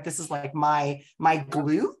 I feel like this is my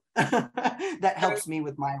glue that helps me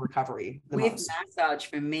with my recovery the with most. Massage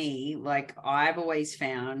for me, I've always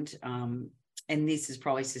found, and this is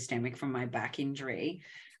probably systemic from my back injury,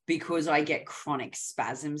 because I get chronic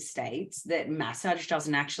spasm states, that massage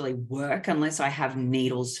doesn't actually work unless I have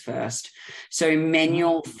needles first. So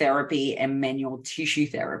manual therapy and manual tissue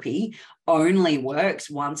therapy only works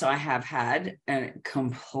once I have had a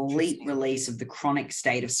complete release of the chronic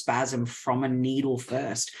state of spasm from a needle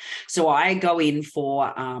first. So I go in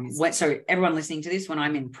for, so everyone listening to this, when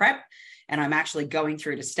I'm in prep, and I'm actually going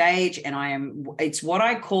through to stage, and it's what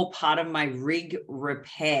I call part of my rig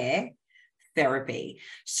repair therapy.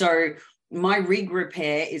 So my rig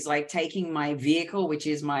repair is like taking my vehicle, which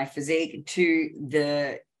is my physique, to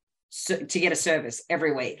get a service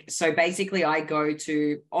every week. So basically I go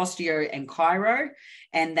to osteo and chiro,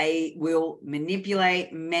 and they will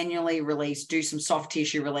manipulate, manually release, do some soft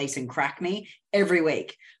tissue release and crack me every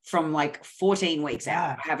week from 14 weeks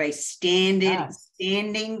out. I have a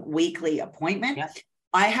standing weekly appointment.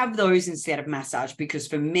 I have those instead of massage, because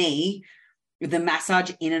for me, the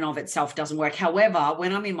massage in and of itself doesn't work. However,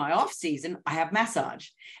 when I'm in my off season, I have massage,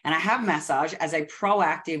 and I have massage as a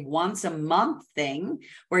proactive once a month thing,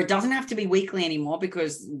 where it doesn't have to be weekly anymore,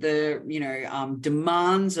 because the,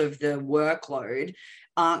 demands of the workload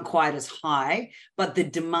aren't quite as high, but the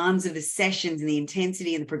demands of the sessions and the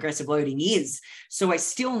intensity and the progressive loading is. So I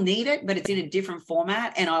still need it, but it's in a different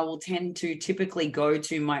format. And I will tend to typically go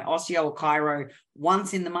to my osteo or chiro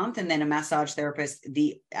once in the month, and then a massage therapist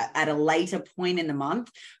at a later point in the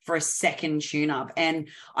month for a second tune-up. And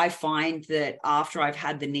I find that after I've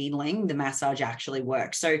had the needling, the massage actually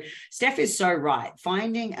works. So Steph is so right.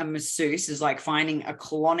 Finding a masseuse is like finding a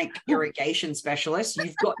colonic irrigation specialist.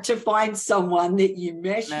 You've got to find someone that you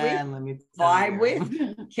mesh with, vibe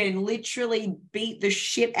with, can literally beat the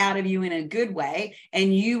shit out of you in a good way,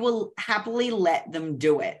 and you will happily let them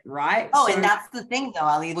do it, right? Oh, so, and that's the thing though,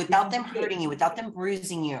 Ali, without them hurting you, without them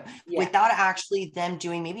bruising you, without actually them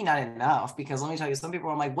doing maybe not enough, because let me tell you, some people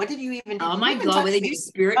are like, what did you even do? Oh my God, where they do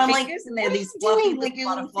spirit fingers and they're these fluffy like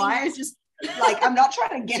butterflies. Just like, I'm not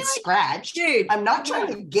trying to get scratched. Dude, I'm not trying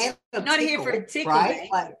to get a not tickle, here for a tickle, right?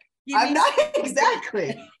 Like, I'm not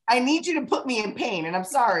exactly. I need you to put me in pain. And I'm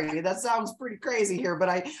sorry, that sounds pretty crazy here, but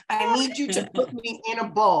I need you to put me in a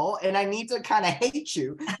ball, and I need to kind of hate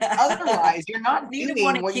you. Otherwise, you're not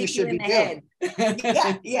doing what you should be doing.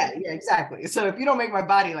 Yeah, exactly. So if you don't make my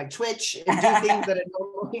body like twitch and do things that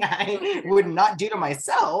normally I would not do to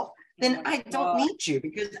myself, then I don't need you,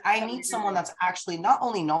 because I need someone that's actually not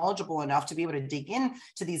only knowledgeable enough to be able to dig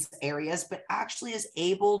into these areas, but actually is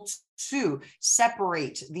able to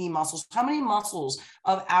separate the muscles. How many muscles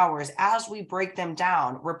of ours, as we break them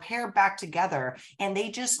down, repair back together, and they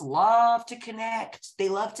just love to connect. They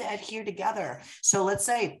love to adhere together. So let's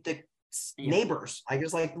say the neighbors, I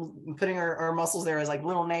guess, like putting our muscles there as like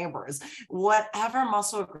little neighbors, whatever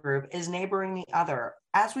muscle group is neighboring the other,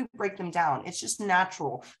 as we break them down, it's just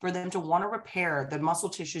natural for them to want to repair the muscle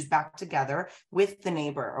tissues back together with the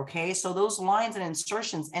neighbor. Okay. So those lines and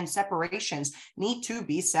insertions and separations need to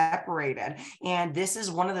be separated. And this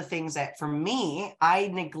is one of the things that for me, I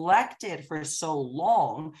neglected for so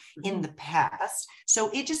long in the past. So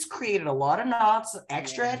it just created a lot of knots,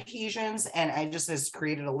 extra adhesions, and I just has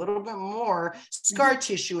created a little bit more scar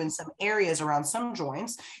tissue in some areas around some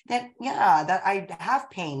joints that I have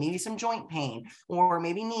pain, maybe some joint pain, or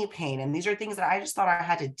maybe knee pain. And these are things that I just thought I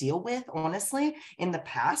had to deal with, honestly. In the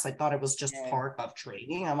past, I thought it was just part of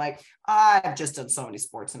training. I'm like, I've just done so many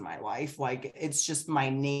sports in my life. Like, it's just my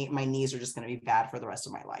knees are just going to be bad for the rest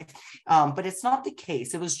of my life. But it's not the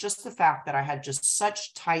case. It was just the fact that I had just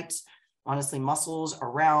such tight, honestly, muscles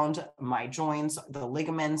around my joints. The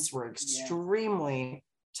ligaments were extremely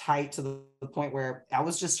tight to the point where I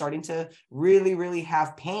was just starting to really, really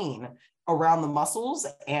have pain around the muscles,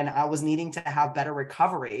 and I was needing to have better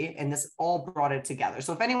recovery, and this all brought it together.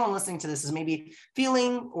 So if anyone listening to this is maybe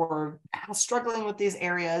feeling or struggling with these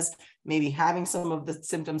areas, maybe having some of the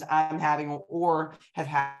symptoms I'm having or have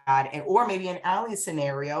had, or maybe an Ali's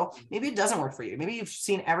scenario, maybe it doesn't work for you. Maybe you've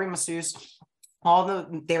seen every masseuse, all the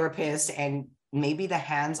therapists, and maybe the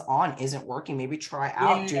hands-on isn't working. Maybe try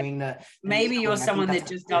out doing the maybe you're someone that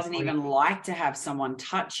just doesn't even like to have someone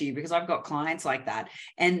touch you, because I've got clients like that.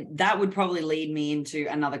 And that would probably lead me into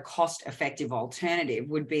another cost-effective alternative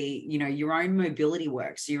would be, your own mobility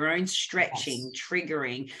work. So your own stretching,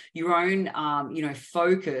 triggering, your own,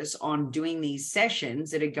 focus on doing these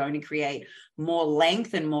sessions that are going to create more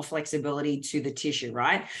length and more flexibility to the tissue,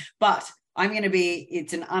 right? But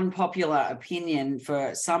it's an unpopular opinion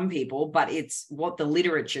for some people, but it's what the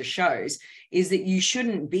literature shows, is that you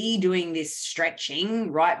shouldn't be doing this stretching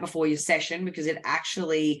right before your session, because it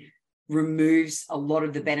actually removes a lot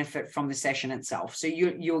of the benefit from the session itself. So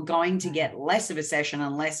you're going to get less of a session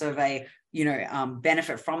and less of a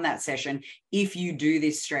benefit from that session if you do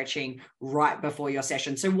this stretching right before your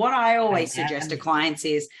session. So what I always suggest to clients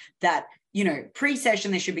is that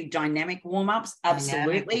pre-session, there should be dynamic warm-ups.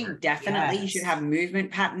 Absolutely. Definitely. Yes. You should have movement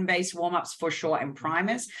pattern-based warm-ups for sure, and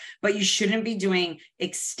primers, but you shouldn't be doing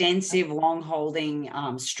extensive long holding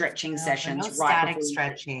stretching sessions. No static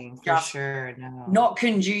stretching for sure. No. Not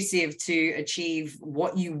conducive to achieve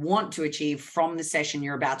what you want to achieve from the session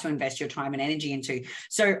you're about to invest your time and energy into.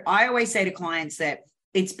 So I always say to clients that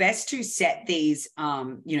it's best to set these,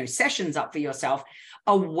 sessions up for yourself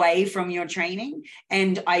away from your training,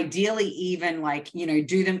 and ideally even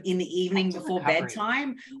do them in the evening before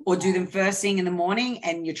bedtime, or do them first thing in the morning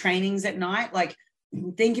and your training's at night. Like,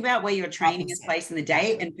 think about where your training is placed in the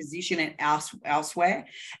day and position it elsewhere.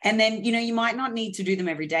 And then, you might not need to do them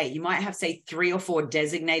every day. You might have, say, 3 or 4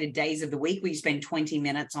 designated days of the week where you spend 20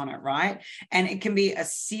 minutes on it, right? And it can be a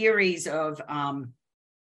series of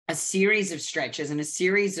stretches and a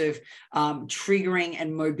series of triggering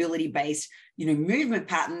and mobility-based movement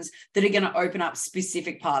patterns that are going to open up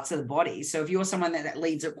specific parts of the body. So if you're someone that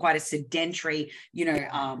leads quite a sedentary,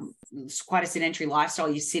 quite a sedentary lifestyle,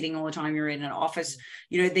 you're sitting all the time, you're in an office,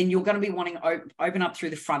 then you're going to be wanting to open up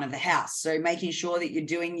through the front of the house. So making sure that you're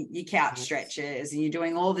doing your couch stretches and you're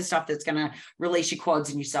doing all the stuff that's going to release your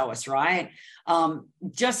quads and your psoas, right?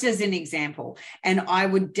 Just as an example. And I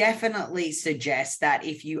would definitely suggest that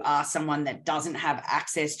if you are someone that doesn't have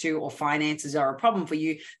access to, or finances are a problem for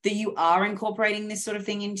you, that you are incorporating this sort of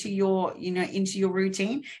thing into your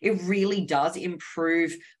routine. It really does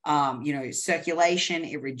improve, circulation.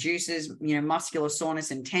 It reduces, muscular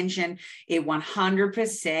soreness and tension. It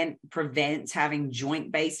 100% prevents having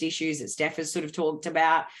joint-based issues that Steph has sort of talked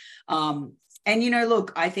about.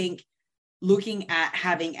 Look, I think looking at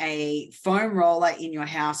having a foam roller in your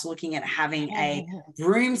house, looking at having a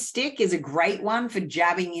broomstick is a great one for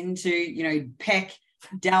jabbing into, pec,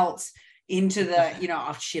 delts, into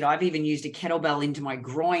the, I've even used a kettlebell into my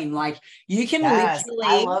groin. Like you can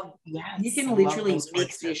literally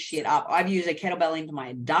mix this shit up. I've used a kettlebell into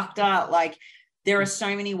my adductor. Like there are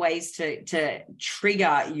so many ways to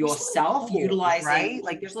trigger yourself utilizing, right?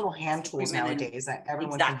 Like there's little hand tools nowadays that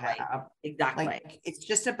everyone can have. Exactly. Like it's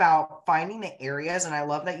just about finding the areas. And I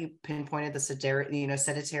love that you pinpointed the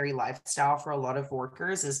sedentary lifestyle for a lot of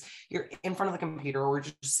workers is you're in front of the computer or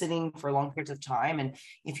just sitting for long periods of time. And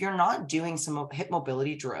if you're not doing some hip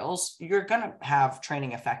mobility drills, you're going to have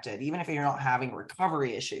training affected. Even if you're not having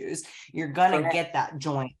recovery issues, you're going to get that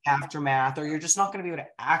joint aftermath, or you're just not going to be able to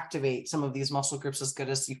activate some of these muscle groups as good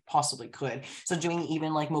as you possibly could. So doing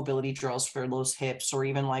even like mobility drills for those hips, or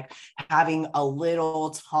even like having a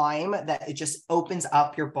little time that it just opens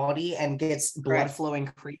up your body and gets blood flow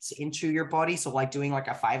increase into your body. So like doing like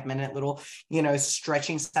a 5-minute little,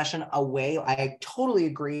 stretching session away. I totally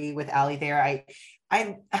agree with Ali there.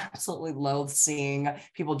 I absolutely loathe seeing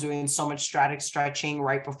people doing so much static stretching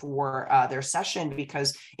right before their session,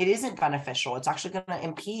 because it isn't beneficial. It's actually going to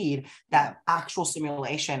impede that actual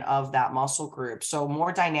stimulation of that muscle group. So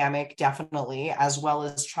more dynamic, definitely, as well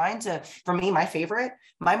as trying to, for me,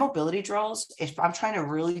 my mobility drills, if I'm trying to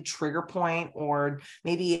really trigger point or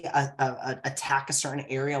maybe attack a certain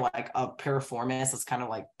area, like a piriformis, that's kind of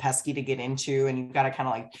like pesky to get into, and you've got to kind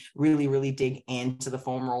of like really, really dig into the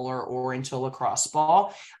foam roller or into a lacrosse ball.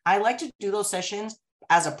 I like to do those sessions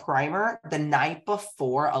as a primer the night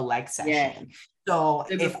before a leg session. Yeah. So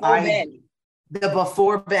the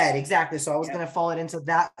before bed, exactly. So I was going to fall it into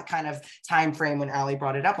that kind of time frame when Ali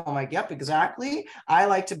brought it up. I'm like, yep, exactly. I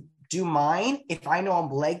like to do mine. If I know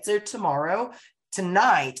I'm legs there tomorrow,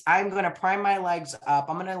 tonight, I'm going to prime my legs up.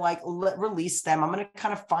 I'm going to release them. I'm going to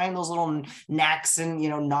kind of find those little knacks and,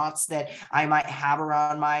 knots that I might have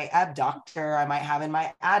around my abductor. I might have in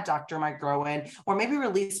my adductor, my groin, or maybe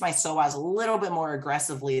release my psoas a little bit more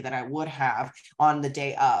aggressively than I would have on the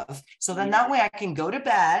day of. So then that way I can go to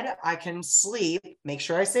bed, I can sleep, make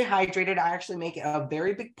sure I stay hydrated. I actually make it a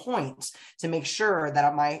very big point to make sure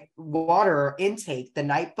that my water intake the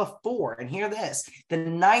night before, and hear this, the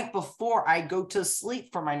night before I go to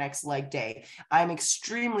sleep for my next leg day, I'm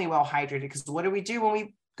extremely well hydrated, because what do we do when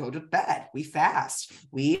we go to bed? We fast,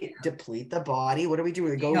 we deplete the body. What do? We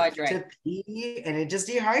go to pee, and it just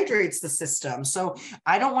dehydrates the system. So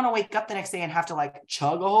I don't want to wake up the next day and have to like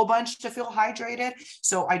chug a whole bunch to feel hydrated.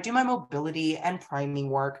 So I do my mobility and priming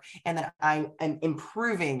work, and then I am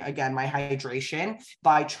improving again my hydration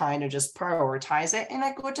by trying to just prioritize it, and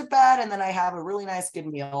I go to bed, and then I have a really nice good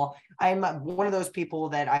meal. I'm one of those people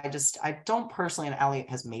that I don't personally, and Ali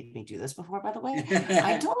has made me do this before, by the way,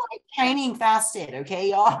 I don't like training fasted. Okay,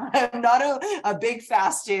 y'all. I'm not a big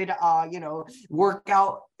fasted,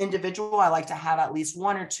 workout individual. I like to have at least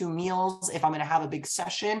 1 or 2 meals if I'm going to have a big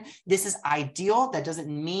session. This is ideal. That doesn't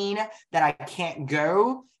mean that I can't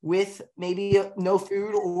go with maybe no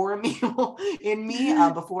food or a meal in me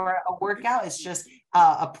before a workout. It's just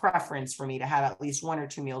a preference for me to have at least 1 or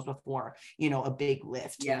 2 meals before, a big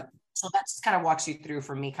lift. Yeah. So that just kind of walks you through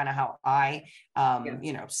for me kind of how I,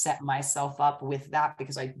 set myself up with that,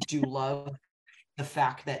 because I do love the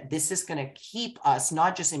fact that this is going to keep us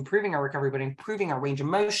not just improving our recovery, but improving our range of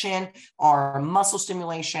motion, our muscle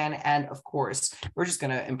stimulation, and of course, we're just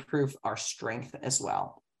going to improve our strength as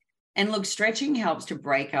well. And look, stretching helps to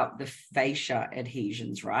break up the fascia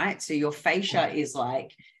adhesions, right? So your fascia is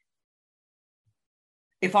like,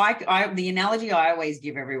 the analogy I always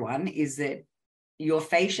give everyone is that your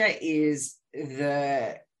fascia is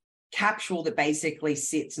the capsule that basically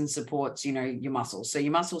sits and supports, your muscles. So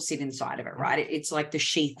your muscles sit inside of it, right? It's like the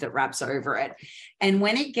sheath that wraps over it. And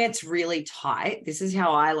when it gets really tight, this is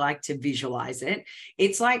how I like to visualize it.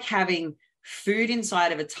 It's like having food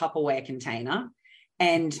inside of a Tupperware container,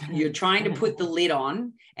 and you're trying to put the lid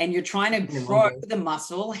on and you're trying to grow the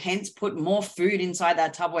muscle, hence put more food inside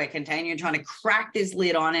that Tupperware container. You're trying to crack this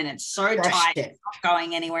lid on and it's so tight, it's not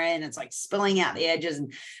going anywhere and it's like spilling out the edges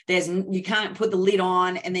and you can't put the lid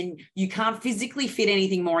on and then you can't physically fit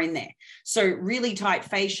anything more in there. So really tight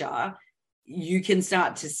fascia, you can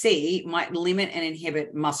start to see, might limit and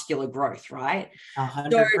inhibit muscular growth, right?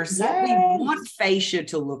 100%. So what we want fascia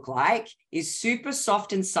to look like is super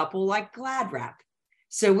soft and supple, like Glad Wrap.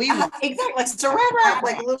 So we exactly saran wrap,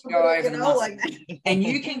 like a little bit, you know, like that. And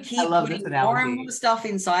you can keep putting more and more stuff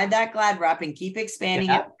inside that Glad Wrap and keep expanding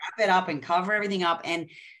it, wrap it up and cover everything up, and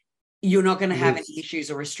you're not going to have any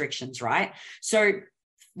issues or restrictions, right? So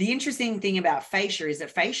the interesting thing about fascia is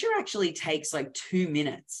that fascia actually takes like 2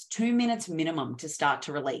 minutes minimum to start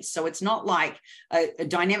to release. So it's not like a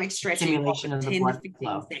dynamic stretching stimulation of the blood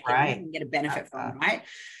flow, right? You can get a benefit from, right?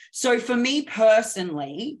 So for me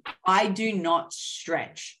personally, I do not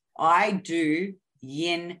stretch. I do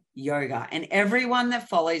yin yoga. And everyone that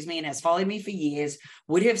follows me and has followed me for years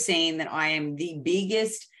would have seen that I am the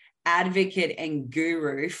biggest advocate and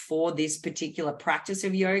guru for this particular practice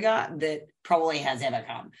of yoga that probably has ever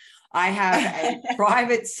come. I have a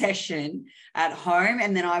private session at home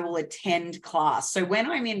and then I will attend class. So when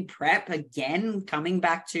I'm in prep, again, coming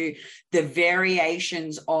back to the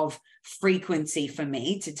variations of frequency for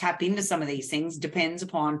me to tap into some of these things depends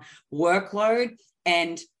upon workload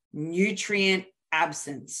and nutrient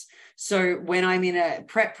absence. So when I'm in a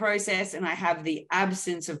prep process and I have the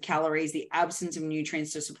absence of calories, the absence of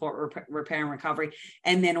nutrients to support repair and recovery,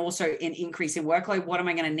 and then also an increase in workload, what am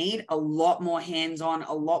I going to need? A lot more hands-on,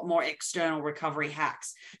 a lot more external recovery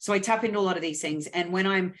hacks. So I tap into a lot of these things. And when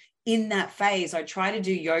I'm in that phase, I try to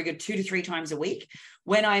do yoga 2 to 3 times a week.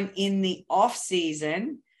 When I'm in the off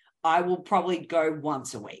season, I will probably go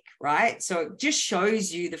once a week, right? So it just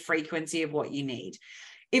shows you the frequency of what you need.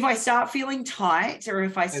 If I start feeling tight, or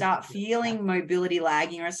if I start feeling mobility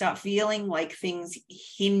lagging, or I start feeling like things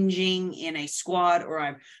hinging in a squat, or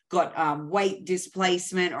I've got weight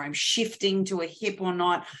displacement, or I'm shifting to a hip or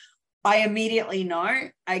not, I immediately know,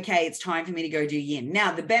 okay, it's time for me to go do yin.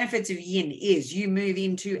 Now, the benefits of yin is you move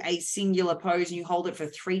into a singular pose and you hold it for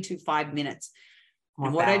 3 to 5 minutes.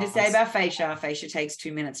 And what I just say about fascia, fascia takes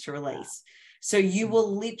 2 minutes to release. So you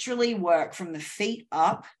will literally work from the feet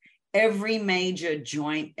up. Every major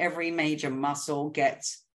joint, every major muscle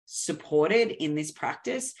gets supported in this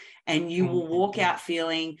practice, and you will walk out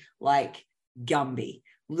feeling like Gumby.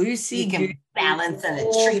 Lucy, you can balance in a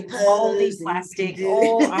tree pose, plastic,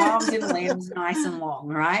 all arms and limbs nice and long,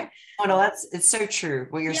 right? Oh no, it's so true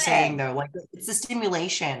what you're saying though. Like it's the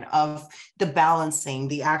stimulation of the balancing,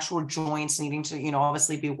 the actual joints needing to, you know,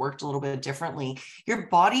 obviously be worked a little bit differently. Your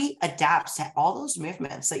body adapts to all those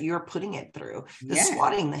movements that you're putting it through. The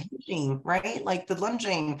squatting, the hinging, right? Like the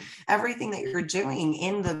lunging, everything that you're doing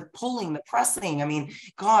in the pulling, the pressing. I mean,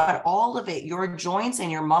 God, all of it, your joints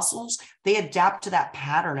and your muscles, they adapt to that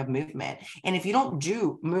pattern of movement. And if you don't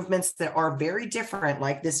do movements that are very different,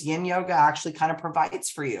 like this yin yoga actually kind of provides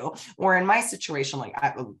for you, or in my situation, like,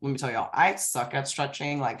 let me tell y'all, I suck at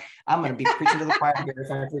stretching. Like I'm going to be preaching to the choir here if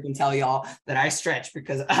I freaking tell y'all that I stretch,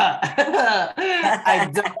 because I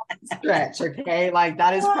don't stretch. Okay. Like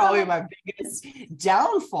that is probably my biggest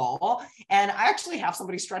downfall. And I actually have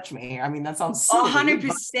somebody stretch me. I mean, that sounds silly,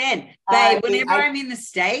 100%. Babe, whenever I'm in the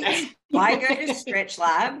States, I go to Stretch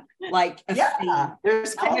Lab like a fiend.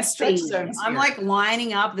 There's called stretch zones. I'm like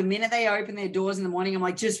lining up the minute they open their doors in the morning. I'm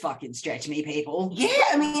like, just fucking stretch me, people. Yeah,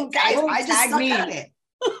 I mean, guys, I just suck at it.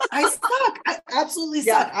 I suck. I absolutely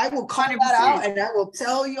suck. I will call that out and I will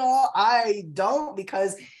tell y'all I don't,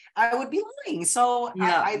 because I would be lying. So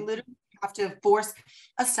I literally have to force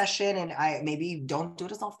a session, and I maybe don't do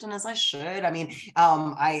it as often as I should. I mean,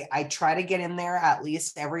 I try to get in there at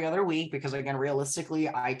least every other week, because again, realistically,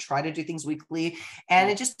 I try to do things weekly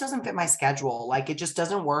and it just doesn't fit my schedule. Like it just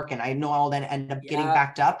doesn't work. And I know I'll then end up getting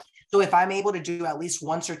backed up. So if I'm able to do at least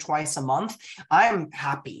once or twice a month, I'm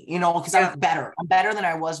happy, you know, because I'm better. I'm better than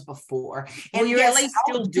I was before. And you're at least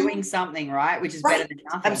still doing something, right? Which is better than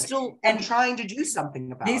nothing. I'm still trying to do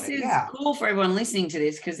something about it. This is cool for everyone listening to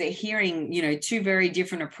this, because they're hearing, you know, 2 very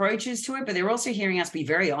different approaches to it, but they're also hearing us be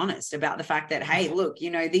very honest about the fact that, hey, look, you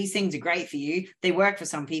know, these things are great for you. They work for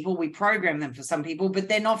some people. We program them for some people, but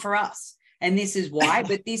they're not for us. And this is why,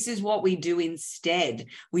 but this is what we do instead.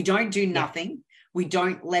 We don't do nothing. We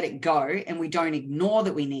don't let it go, and we don't ignore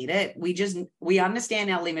that we need it. We understand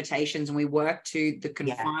our limitations, and we work to the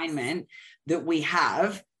confinement that we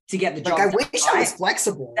have to get the job. Like, I wish I was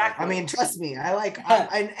flexible. Exactly. I mean, trust me. I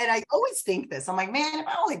I always think this. I'm like, man, if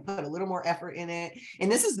I only put a little more effort in it,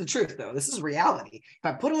 and this is the truth though, this is reality. If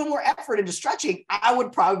I put a little more effort into stretching, I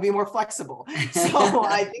would probably be more flexible. So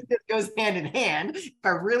I think this goes hand in hand. If I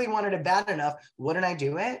really wanted it bad enough, wouldn't I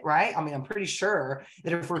do it? Right. I mean, I'm pretty sure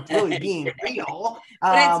that if we're really being real,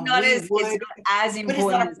 but it's not as important. But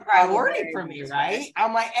it's not a priority for me, right?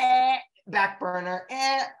 I'm like, back burner,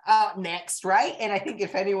 next, right? And I think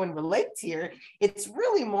if anyone relates here, it's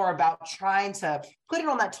really more about trying to put it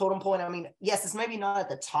on that totem pole. And I mean, yes, it's maybe not at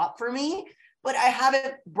the top for me, but I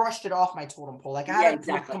haven't brushed it off my totem pole. Like, I haven't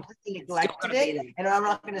completely neglected it. And I'm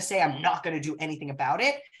not going to say I'm not going to do anything about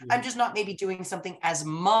it. I'm just not maybe doing something as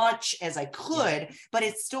much as I could, but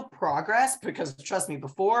it's still progress, because trust me,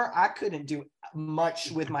 before I couldn't do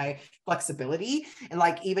much with my flexibility, and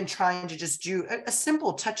like even trying to just do a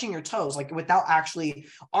simple touching your toes, like without actually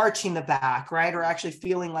arching the back, right? Or actually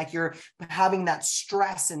feeling like you're having that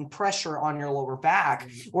stress and pressure on your lower back,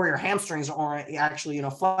 or your hamstrings aren't actually, you know,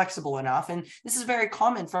 flexible enough. And this is very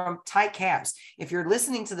common from tight calves. If you're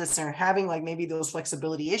listening to this and having like maybe those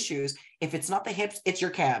flexibility issues, if it's not the hips, it's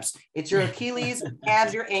your calves, it's your Achilles,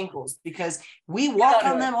 calves, your ankles, because we walk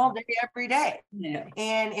on them all day, every day.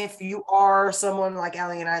 And if you are someone like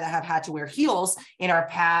Ali and I that have had to wear heels in our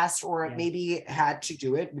past, or maybe had to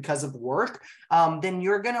do it because of work, then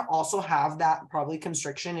you're going to also have that probably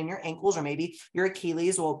constriction in your ankles, or maybe your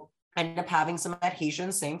Achilles will end up having some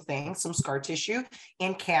adhesion, same thing, some scar tissue,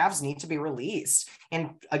 and calves need to be released.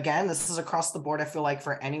 And again, this is across the board. I feel like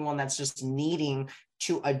for anyone that's just needing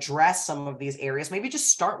to address some of these areas, maybe just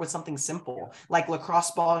start with something simple, like the lacrosse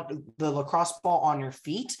ball on your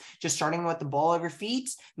feet, just starting with the ball of your feet,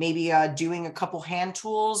 maybe doing a couple hand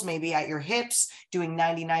tools, maybe at your hips, doing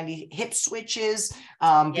 90-90 hip switches,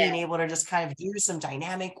 being able to just kind of do some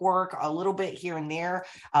dynamic work a little bit here and there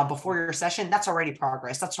before your session. That's already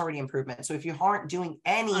progress. That's already improvement. So if you aren't doing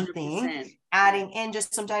anything, 100%. Adding in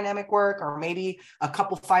just some dynamic work, or maybe a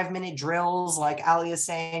couple 5-minute drills, like Ali is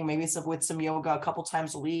saying, maybe with some yoga a couple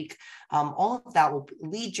times a week, all of that will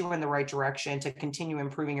lead you in the right direction to continue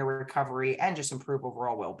improving your recovery and just improve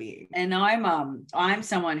overall well-being. And I'm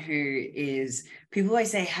someone who is, people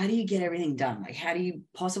always say, how do you get everything done? Like, how do you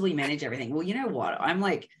possibly manage everything? Well, you know what? I'm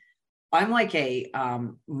like a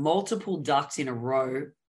multiple ducks in a row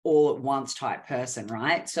all at once type person,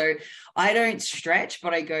 right? So I don't stretch,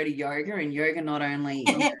 but I go to yoga, and yoga not only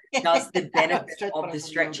does the benefit of the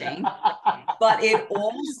stretching, but it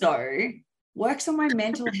also works on my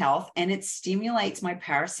mental health, and it stimulates my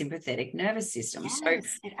parasympathetic nervous system. Yes, so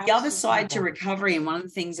the other side to recovery, and one of the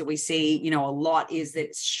things that we see, you know, a lot, is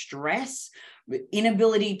that stress,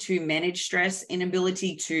 inability to manage stress,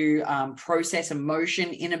 inability to process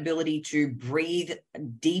emotion, inability to breathe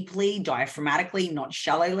deeply, diaphragmatically, not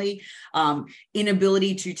shallowly,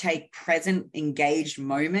 inability to take present, engaged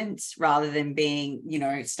moments rather than being, you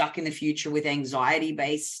know, stuck in the future with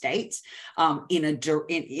anxiety-based states, in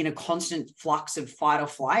a constant flux of fight or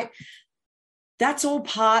flight. That's all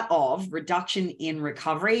part of reduction in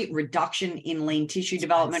recovery, reduction in lean tissue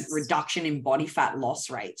development, reduction in body fat loss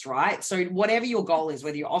rates, right? So whatever your goal is,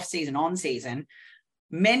 whether you're off season, on season,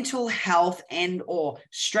 mental health and or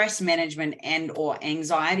stress management and or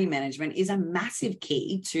anxiety management is a massive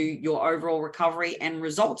key to your overall recovery and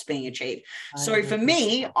results being achieved. So for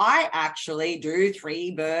me, I actually do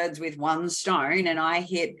 3 birds with 1 stone, and I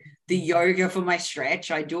hit the yoga for my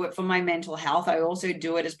stretch. I do it for my mental health. I also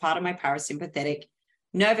do it as part of my parasympathetic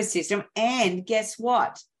nervous system. And guess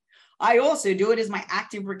what? I also do it as my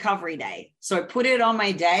active recovery day. So I put it on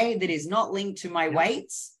my day that is not linked to my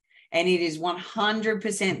weights. And it is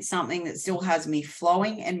 100% something that still has me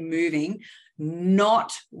flowing and moving,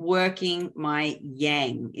 not working my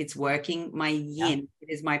yang. It's working my yin. It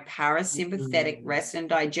is my parasympathetic rest and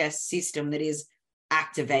digest system that is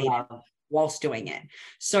activated whilst doing it.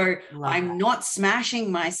 So I'm not smashing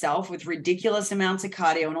myself with ridiculous amounts of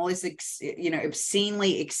cardio and all this,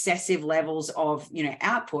 obscenely excessive levels of,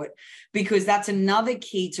 output, because that's another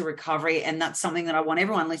key to recovery. And that's something that I want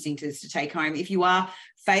everyone listening to this to take home. If you are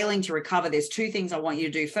failing to recover, there's 2 things I want you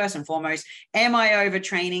to do. First and foremost, am I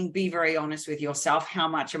overtraining? Be very honest with yourself. How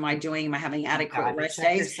much am I doing? Am I having adequate rest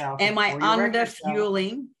days? Am I under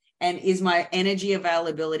fueling? And is my energy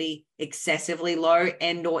availability excessively low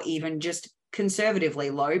and or even just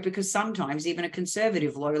conservatively low? Because sometimes even a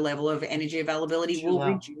conservative low level of energy availability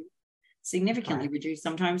will significantly reduce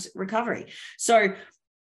sometimes recovery. So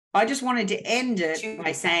I just wanted to end it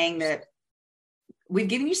by saying that we've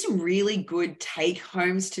given you some really good take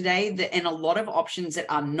homes today and a lot of options that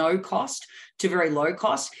are no cost to very low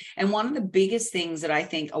cost. And one of the biggest things that I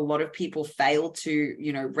think a lot of people fail to,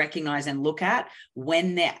 recognize and look at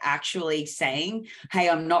when they're actually saying, hey,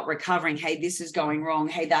 I'm not recovering. Hey, this is going wrong.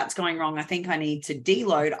 Hey, that's going wrong. I think I need to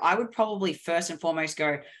deload. I would probably first and foremost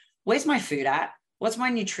go, where's my food at? What's my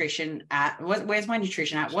nutrition at? Where's my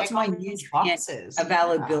nutrition at? What's my nutrient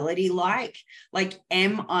availability like? Like,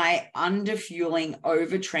 am I underfueling,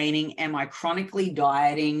 overtraining? Am I chronically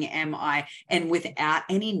dieting? And without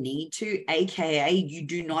any need to, AKA, you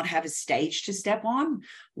do not have a stage to step on.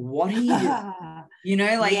 What are you doing?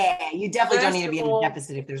 Yeah, you definitely don't need to be in a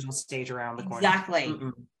deficit if there's no stage around the corner. Exactly.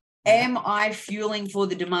 Mm-mm. Am I fueling for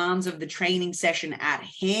the demands of the training session at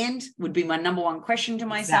hand would be my number one question to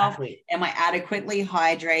myself. Exactly. Am I adequately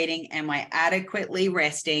hydrating? Am I adequately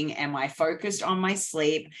resting? Am I focused on my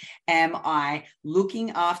sleep? Am I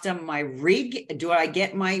looking after my rig? Do I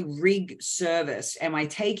get my rig serviced? Am I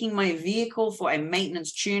taking my vehicle for a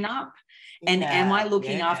maintenance tune-up? And am I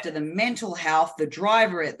looking after the mental health, the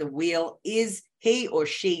driver at the wheel? Is he or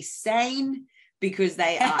she sane? Because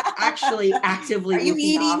they are actually actively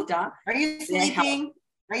looking after. Are you sleeping?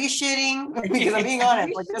 Are you shitting? Because I'm being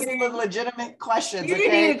honest, like, this is a legitimate question. You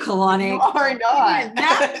need a colonic. You are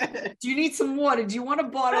not. Do you need some water? Do you want a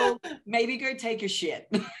bottle? Maybe go take a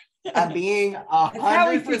shit. I'm being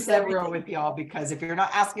 100% real with y'all, because if you're not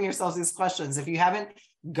asking yourselves these questions, if you haven't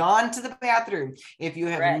gone to the bathroom, if you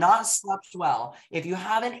have not slept well, if you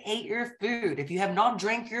haven't ate your food, if you have not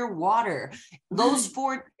drank your water, those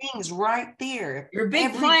 4 things right there. You're a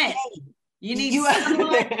big plant. You need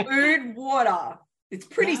sunlight, food, water. It's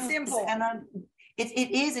pretty simple. And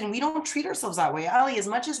it is, and we don't treat ourselves that way, Ali. As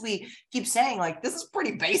much as we keep saying, like, this is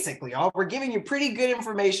pretty basic, y'all. We're giving you pretty good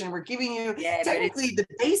information. We're giving you technically the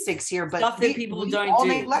basics here, but stuff that people don't do.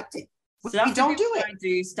 Neglect it. We don't do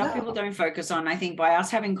it. Stuff people don't focus on. I think by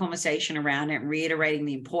us having conversation around it and reiterating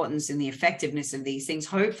the importance and the effectiveness of these things,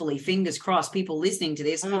 hopefully, fingers crossed, people listening to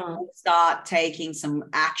this will start taking some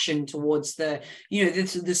action towards the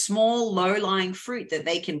small low-lying fruit that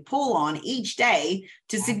they can pull on each day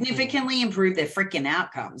to significantly improve their freaking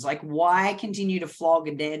outcomes. Like, why continue to flog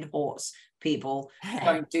a dead horse? People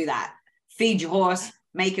don't do that. Feed your horse,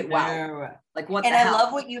 make it well. Like, what? And I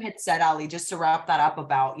love what you had said, Ali, just to wrap that up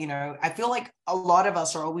about, I feel like a lot of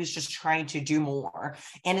us are always just trying to do more.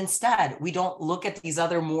 And instead, we don't look at these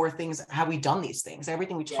other more things. Have we done these things?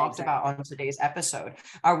 Everything we talked about on today's episode,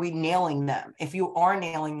 are we nailing them? If you are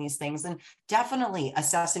nailing these things, then definitely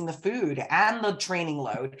assessing the food and the training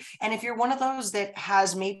load. And if you're one of those that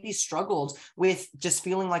has maybe struggled with just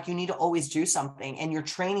feeling like you need to always do something and you're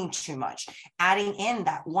training too much, adding in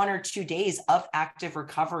that 1 or 2 days of active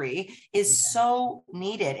recovery is so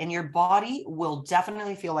needed, and your body will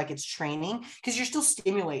definitely feel like it's training because you're still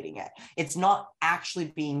stimulating it. It's not actually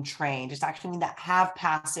being trained. It's actually that have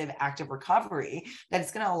passive active recovery that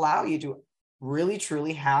it's going to allow you to really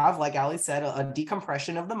truly have, like Ali said, a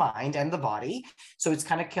decompression of the mind and the body. So it's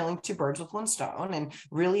kind of killing 2 birds with 1 stone, and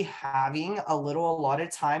really having a little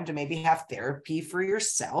allotted time to maybe have therapy for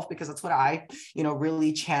yourself, because that's what I,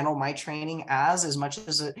 really channel my training as much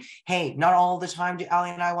as hey, not all the time do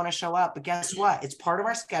Ali and I want to show up, but guess what? It's part of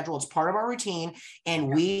our schedule. It's part of our routine,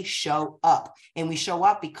 and we show up,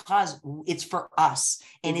 because it's for us,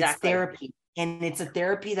 and it's therapy. And it's a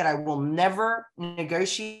therapy that I will never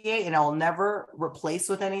negotiate and I will never replace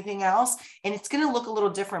with anything else. And it's going to look a little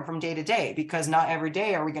different from day to day, because not every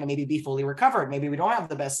day are we going to maybe be fully recovered. Maybe we don't have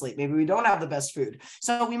the best sleep. Maybe we don't have the best food.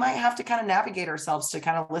 So we might have to kind of navigate ourselves to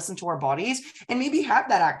kind of listen to our bodies and maybe have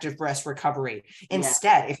that active rest recovery.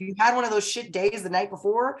 Instead, if you had one of those shit days the night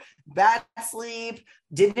before, bad sleep,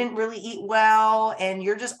 didn't really eat well, and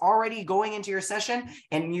you're just already going into your session,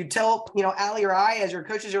 and you tell, Ali or I, as your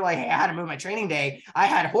coaches, you're like, hey, I had to move my training day. I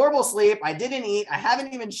had horrible sleep. I didn't eat. I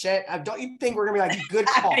haven't even shit. Don't you think we're going to be like, good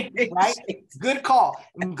call, right? Good call.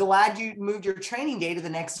 I'm glad you moved your training day to the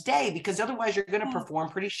next day, because otherwise you're going to perform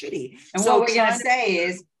pretty shitty. And so what we're going to say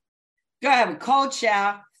is, go have a cold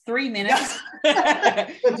shower, 3 minutes, take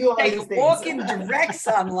a walk in direct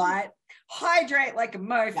sunlight, hydrate like a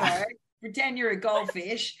mofo, pretend you're a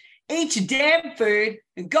goldfish, eat your damn food,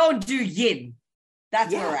 and go and do yin.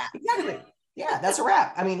 That's where we're at. Exactly. Yeah, that's a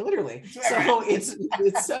wrap. I mean, literally. So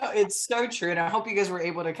it's so true. And I hope you guys were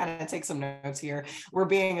able to kind of take some notes here. We're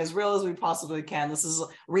being as real as we possibly can. This is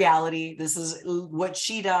reality. This is what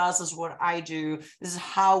she does. This is what I do. This is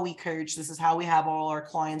how we coach. This is how we have all our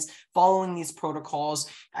clients following these protocols.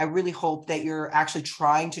 I really hope that you're actually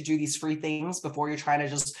trying to do these free things before you're trying to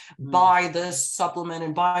just buy this supplement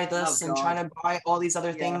and buy this and trying to buy all these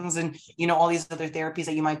other things and, you know, all these other therapies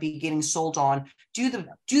that you might be getting sold on. Do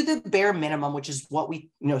the bare minimum, which is what we,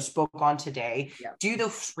 you know, spoke on today. Do the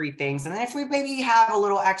free things. And then if we maybe have a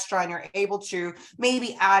little extra and you're able to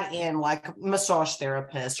maybe add in like massage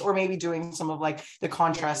therapist, or maybe doing some of like the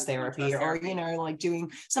contrast therapy, or, you know, like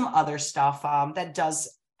doing some other stuff that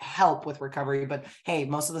does help with recovery. But hey,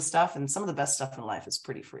 most of the stuff and some of the best stuff in life is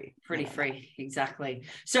pretty free. Exactly.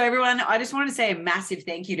 So everyone, I just want to say a massive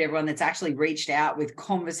thank you to everyone that's actually reached out with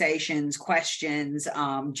conversations, questions,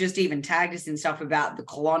 just even tagged us and stuff about the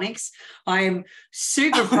colonics. I am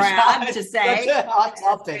super proud to say, hot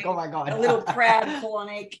topic. Oh my God. A little proud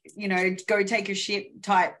colonic, you know, go take a shit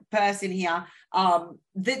type person here.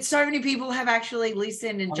 That so many people have actually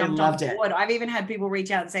listened and jumped on board. I've even had people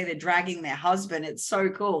reach out and say they're dragging their husband. It's so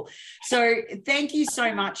cool. So thank you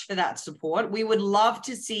so much for that support. We would love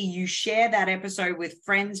to see you share that episode with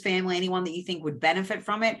friends, family, anyone that you think would benefit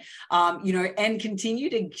from it, you know, and continue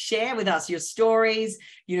to share with us your stories,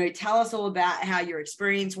 you know, tell us all about how your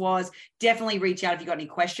experience was. Definitely reach out if you've got any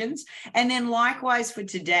questions. And then likewise for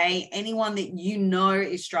today, anyone that you know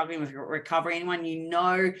is struggling with recovery, anyone you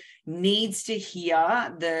know needs to hear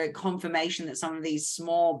the confirmation that some of these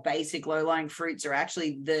small, basic, low-lying fruits are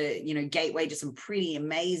actually the, you know, gateway to some pretty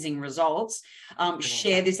amazing results.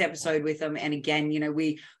 Share this episode with them. And again, you know,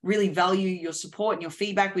 we really value your support and your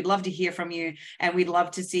feedback. We'd love to hear from you, and we'd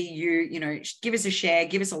love to see you, you know, give us a share,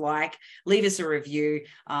 give us a like, leave us a review.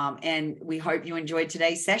 And we hope you enjoyed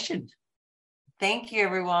today's session. Thank you,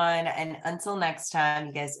 everyone. And until next time,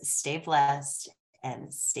 you guys stay blessed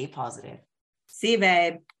and stay positive. See you,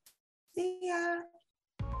 babe. See ya.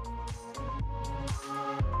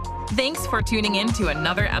 Thanks for tuning in to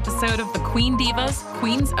another episode of the Queen Divas,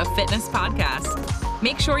 Queens of Fitness podcast.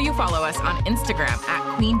 Make sure you follow us on Instagram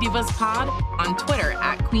at Queen Divas Pod, on Twitter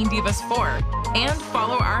at Queen Divas 4, and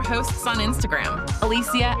follow our hosts on Instagram,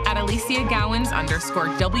 Alicia at Alicia Gowans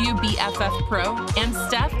 _WBFF Pro, and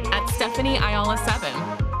Steph at Stephanie Ayala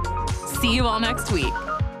 7. See you all next week.